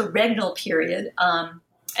an interregnal period.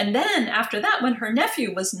 And then after that, when her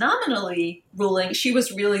nephew was nominally ruling, she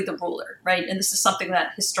was really the ruler, right? And this is something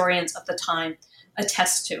that historians of the time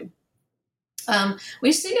attest to.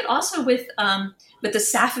 We see it also with the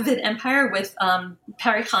Safavid Empire, with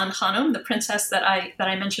Pari Khan Khanum, the princess that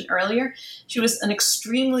I mentioned earlier. She was an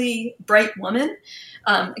extremely bright woman.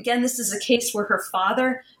 Again, this is a case where her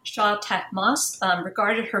father, Shah Tahmasp,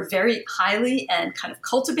 regarded her very highly and kind of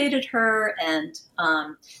cultivated her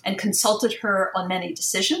and consulted her on many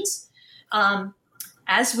decisions.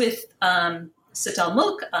 As with Sitt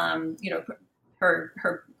al-Mulk,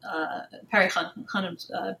 her Pari Khan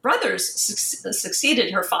Khanum's brothers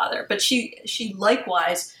succeeded her father, but she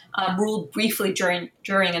likewise ruled briefly during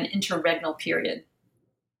an interregnal period.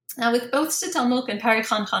 Now, with both Sitt al-Mulk and Pari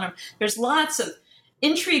Khan Khanum, there's lots of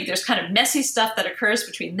intrigue. There's kind of messy stuff that occurs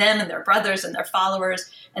between them and their brothers and their followers,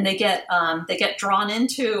 and they get drawn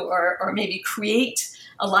into or maybe create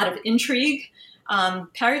a lot of intrigue.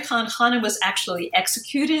 Pari Khan Khanum was actually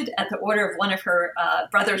executed at the order of one of her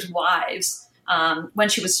brother's wives when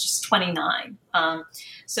she was just 29.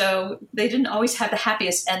 So they didn't always have the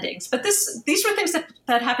happiest endings. But these were things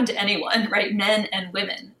that happened to anyone, right? Men and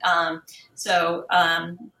women. So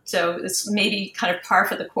it's maybe kind of par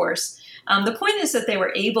for the course. The point is that they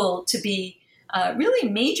were able to be really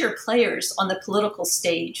major players on the political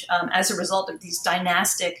stage as a result of these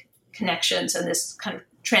dynastic connections and this kind of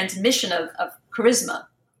transmission of charisma.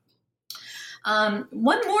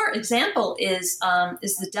 One more example is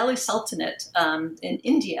the Delhi Sultanate in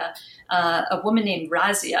India, a woman named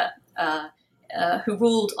Razia, who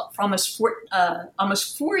ruled for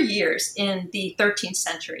almost 4 years in the 13th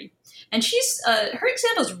century. And her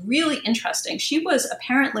example is really interesting. She was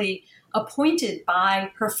apparently appointed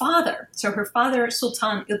by her father. So her father,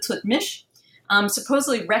 Sultan Iltutmish,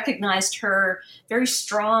 supposedly recognized her very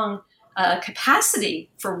strong capacity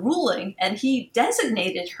for ruling, and he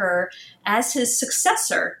designated her as his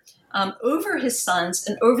successor over his sons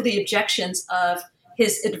and over the objections of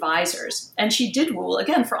his advisors. And she did rule,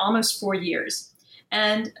 again, for almost 4 years.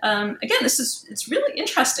 And again, it's really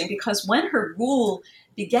interesting because when her rule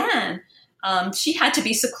began, she had to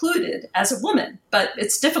be secluded as a woman, but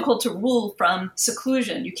it's difficult to rule from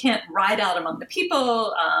seclusion. You can't ride out among the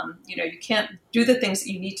people. You can't do the things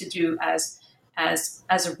that you need to do as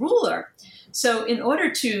a ruler. So in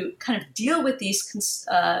order to kind of deal with these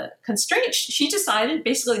constraints, she decided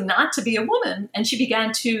basically not to be a woman, and she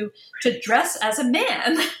began to dress as a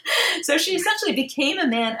man. So she essentially became a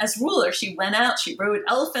man as ruler. She went out, she rode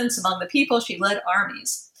elephants among the people, she led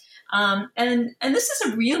armies. And this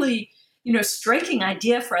is a really, striking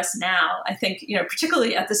idea for us now, I think,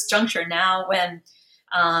 particularly at this juncture now when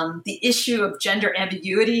the issue of gender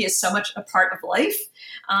ambiguity is so much a part of life.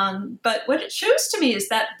 But what it shows to me is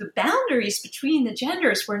that the boundaries between the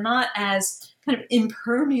genders were not as kind of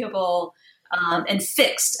impermeable and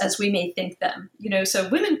fixed as we may think them. So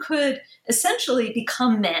women could essentially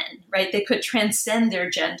become men, right? They could transcend their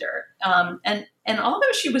gender. And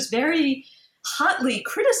although she was very hotly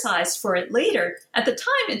criticized for it later, at the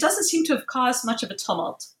time, it doesn't seem to have caused much of a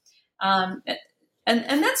tumult. And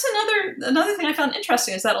that's another thing I found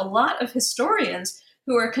interesting, is that a lot of historians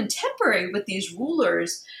who are contemporary with these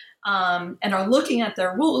rulers and are looking at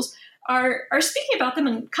their rules are speaking about them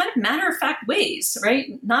in kind of matter-of-fact ways,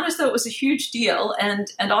 right? Not as though it was a huge deal, and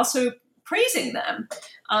also praising them.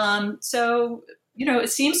 So, it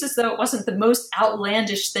seems as though it wasn't the most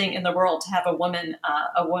outlandish thing in the world to have a woman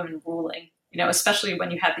ruling, especially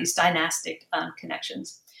when you have these dynastic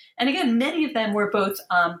connections. And again, many of them were both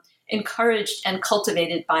encouraged and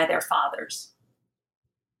cultivated by their fathers.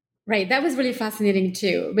 Right. That was really fascinating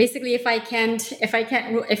too. Basically, if I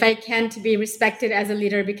can't be respected as a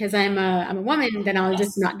leader because I'm a woman, then I'll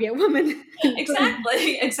just not be a woman.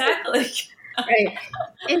 Exactly. Right.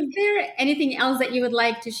 Is there anything else that you would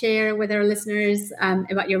like to share with our listeners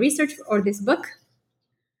about your research or this book?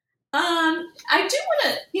 I do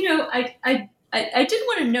want to, I did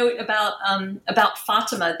want to note about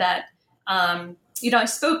Fatima that, I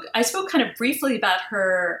spoke kind of briefly about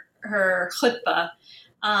her khutbah.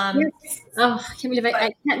 Yes. Oh, I can't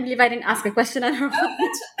believe I didn't ask a question on her.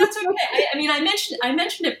 That's okay. I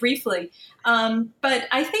mentioned it briefly, but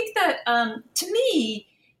I think that to me,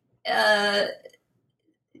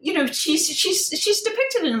 she's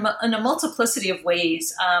depicted in a multiplicity of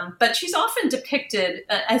ways, but she's often depicted.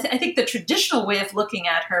 I think the traditional way of looking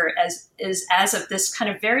at her as of this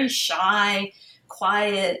kind of very shy,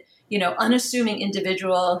 quiet, unassuming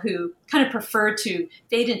individual who kind of preferred to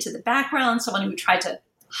fade into the background, someone who tried to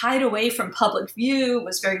hide away from public view,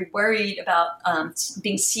 was very worried about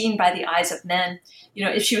being seen by the eyes of men.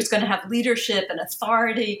 If she was going to have leadership and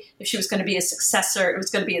authority, if she was going to be a successor, it was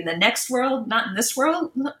going to be in the next world, not in this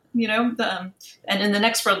world, and in the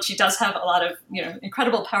next world, she does have a lot of,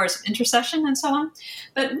 incredible powers of intercession and so on.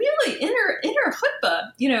 But really in her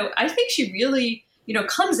khutbah, I think she really,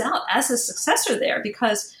 comes out as a successor there,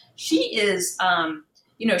 because she is,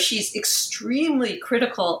 she's extremely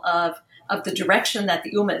critical of the direction that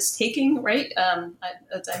the Ummah is taking, right?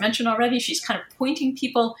 As I mentioned already, she's kind of pointing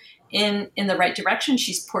people in the right direction.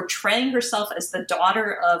 She's portraying herself as the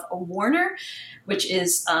daughter of a warner, which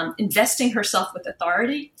is investing herself with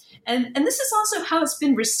authority. And this is also how it's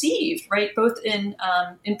been received, right? Both in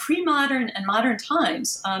pre-modern and modern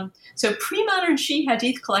times. So pre-modern Shia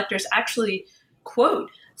Hadith collectors actually quote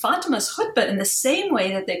Fatima's khutbah in the same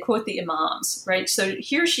way that they quote the Imams, right? So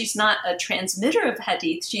here she's not a transmitter of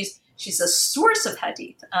Hadith, she's a source of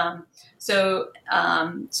Hadith. So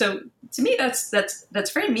to me,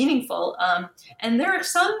 that's very meaningful. And there are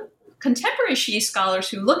some contemporary Shia scholars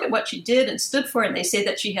who look at what she did and stood for, and they say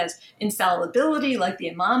that she has infallibility, like the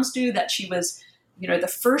Imams do, that she was, the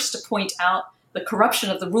first to point out the corruption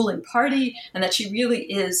of the ruling party, and that she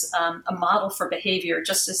really is a model for behavior,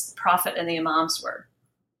 just as the Prophet and the Imams were.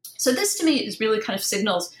 So this, to me, is really kind of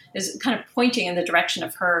pointing in the direction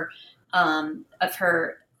of her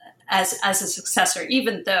as a successor,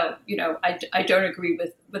 even though, I don't agree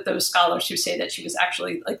with those scholars who say that she was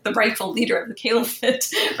actually like the rightful leader of the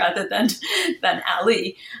caliphate rather than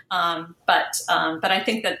Ali. But I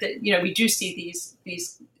think that we do see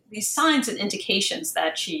these signs and indications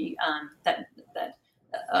that she that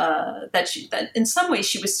in some ways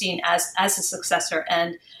she was seen as a successor,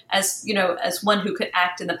 and as one who could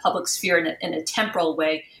act in the public sphere in a temporal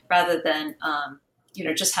way rather than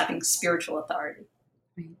just having spiritual authority.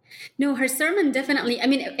 No, her sermon definitely.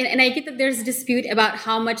 And I get that there's a dispute about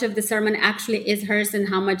how much of the sermon actually is hers and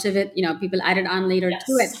how much of it, people added on later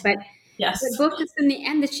to it. But yes, both the Sunni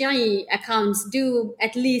and the Shia accounts do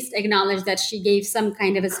at least acknowledge that she gave some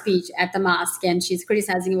kind of a speech at the mosque, and she's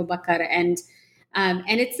criticizing Abu Bakr, and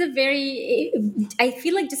it's a very. I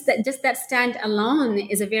feel like just that stand alone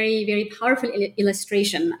is a very, very powerful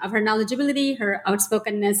illustration of her knowledgeability, her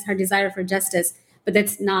outspokenness, her desire for justice. But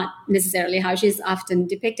that's not necessarily how she's often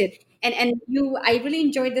depicted. And I really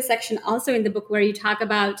enjoyed the section also in the book where you talk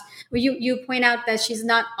about, where you point out that she's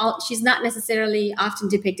not necessarily often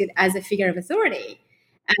depicted as a figure of authority.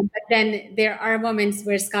 But then there are moments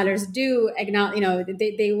where scholars do acknowledge,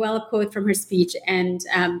 they well quote from her speech, and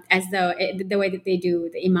as though the way that they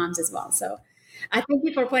do the Imams as well. So I thank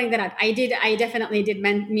you for pointing that out. I definitely did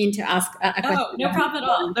mean to ask a question. Oh, no problem at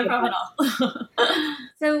all. No problem at all.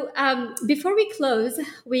 So before we close,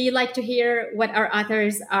 we like to hear what our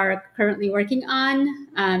authors are currently working on.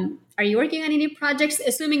 Are you working on any projects?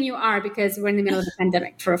 Assuming you are, because we're in the middle of a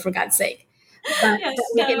pandemic, for God's sake. Yes.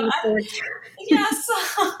 Yes.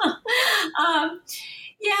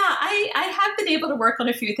 I have been able to work on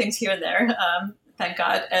a few things here and there, thank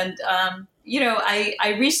God. And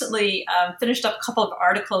I recently finished up a couple of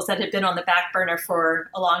articles that had been on the back burner for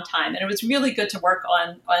a long time, and it was really good to work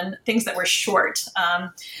on things that were short.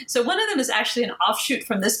 So one of them is actually an offshoot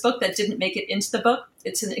from this book that didn't make it into the book.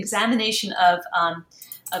 It's an examination of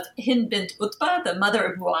Hind bint Utbah, the mother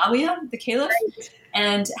of Muawiyah, the caliph, right,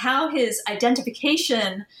 and how his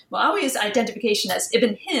identification, Muawiyah's identification as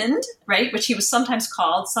Ibn Hind, right, which he was sometimes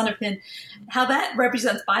called, son of Hind, how that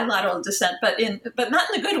represents bilateral descent, but not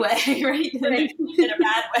in a good way, right? In a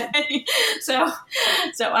bad way. So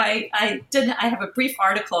I have a brief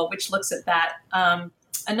article which looks at that.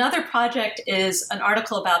 Another project is an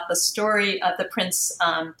article about the story of the Prince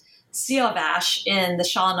Siavash in the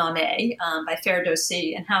Shahnameh by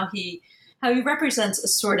Ferdowsi, and how he represents a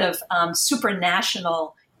sort of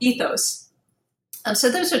supranational ethos. So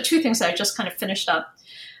those are two things that I just kind of finished up.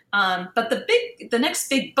 But the next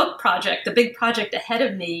big book project, the big project ahead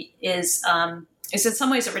of me is in some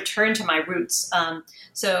ways a return to my roots.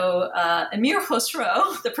 So Amir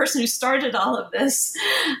Khosrow, the person who started all of this,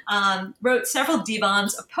 wrote several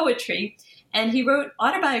divans of poetry, and he wrote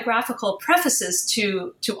autobiographical prefaces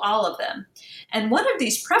to all of them. And one of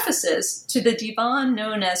these prefaces to the divan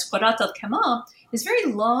known as Qurat al-Kamal is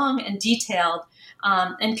very long and detailed,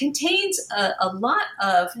 and contains a lot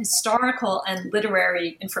of historical and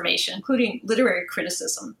literary information, including literary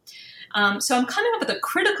criticism. So I'm coming up with a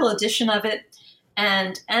critical edition of it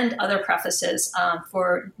and other prefaces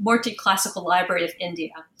for Murti Classical Library of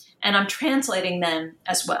India. And I'm translating them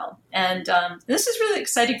as well. And this is really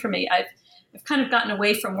exciting for me. I've kind of gotten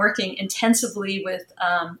away from working intensively with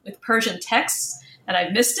Persian texts, and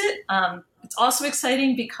I've missed it. It's also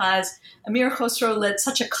exciting because Amir Khosrow led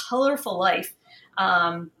such a colorful life,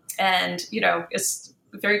 and it's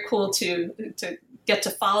very cool to get to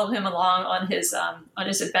follow him along on his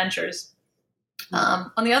adventures.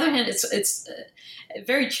 On the other hand, it's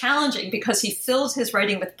very challenging because he filled his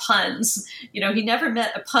writing with puns. He never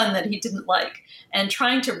met a pun that he didn't like, and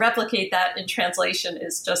trying to replicate that in translation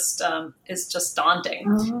is just daunting.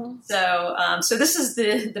 Mm-hmm. So this is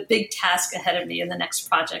the big task ahead of me in the next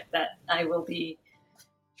project that I will be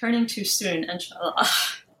turning to soon, inshallah.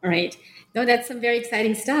 Right. No, that's some very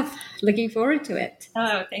exciting stuff. Looking forward to it.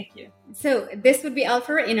 Oh, thank you. So this would be all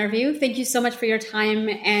for our interview. Thank you so much for your time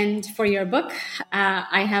and for your book.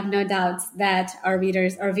 I have no doubts that our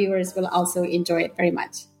viewers will also enjoy it very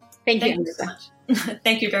much. Thank you so much.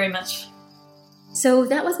 Thank you very much. So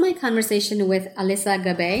that was my conversation with Alyssa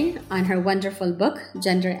Gabbay on her wonderful book,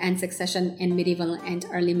 Gender and Succession in Medieval and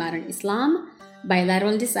Early Modern Islam,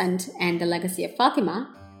 Bilateral Descent and the Legacy of Fatima,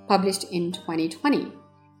 published in 2020.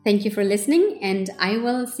 Thank you for listening, and I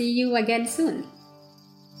will see you again soon.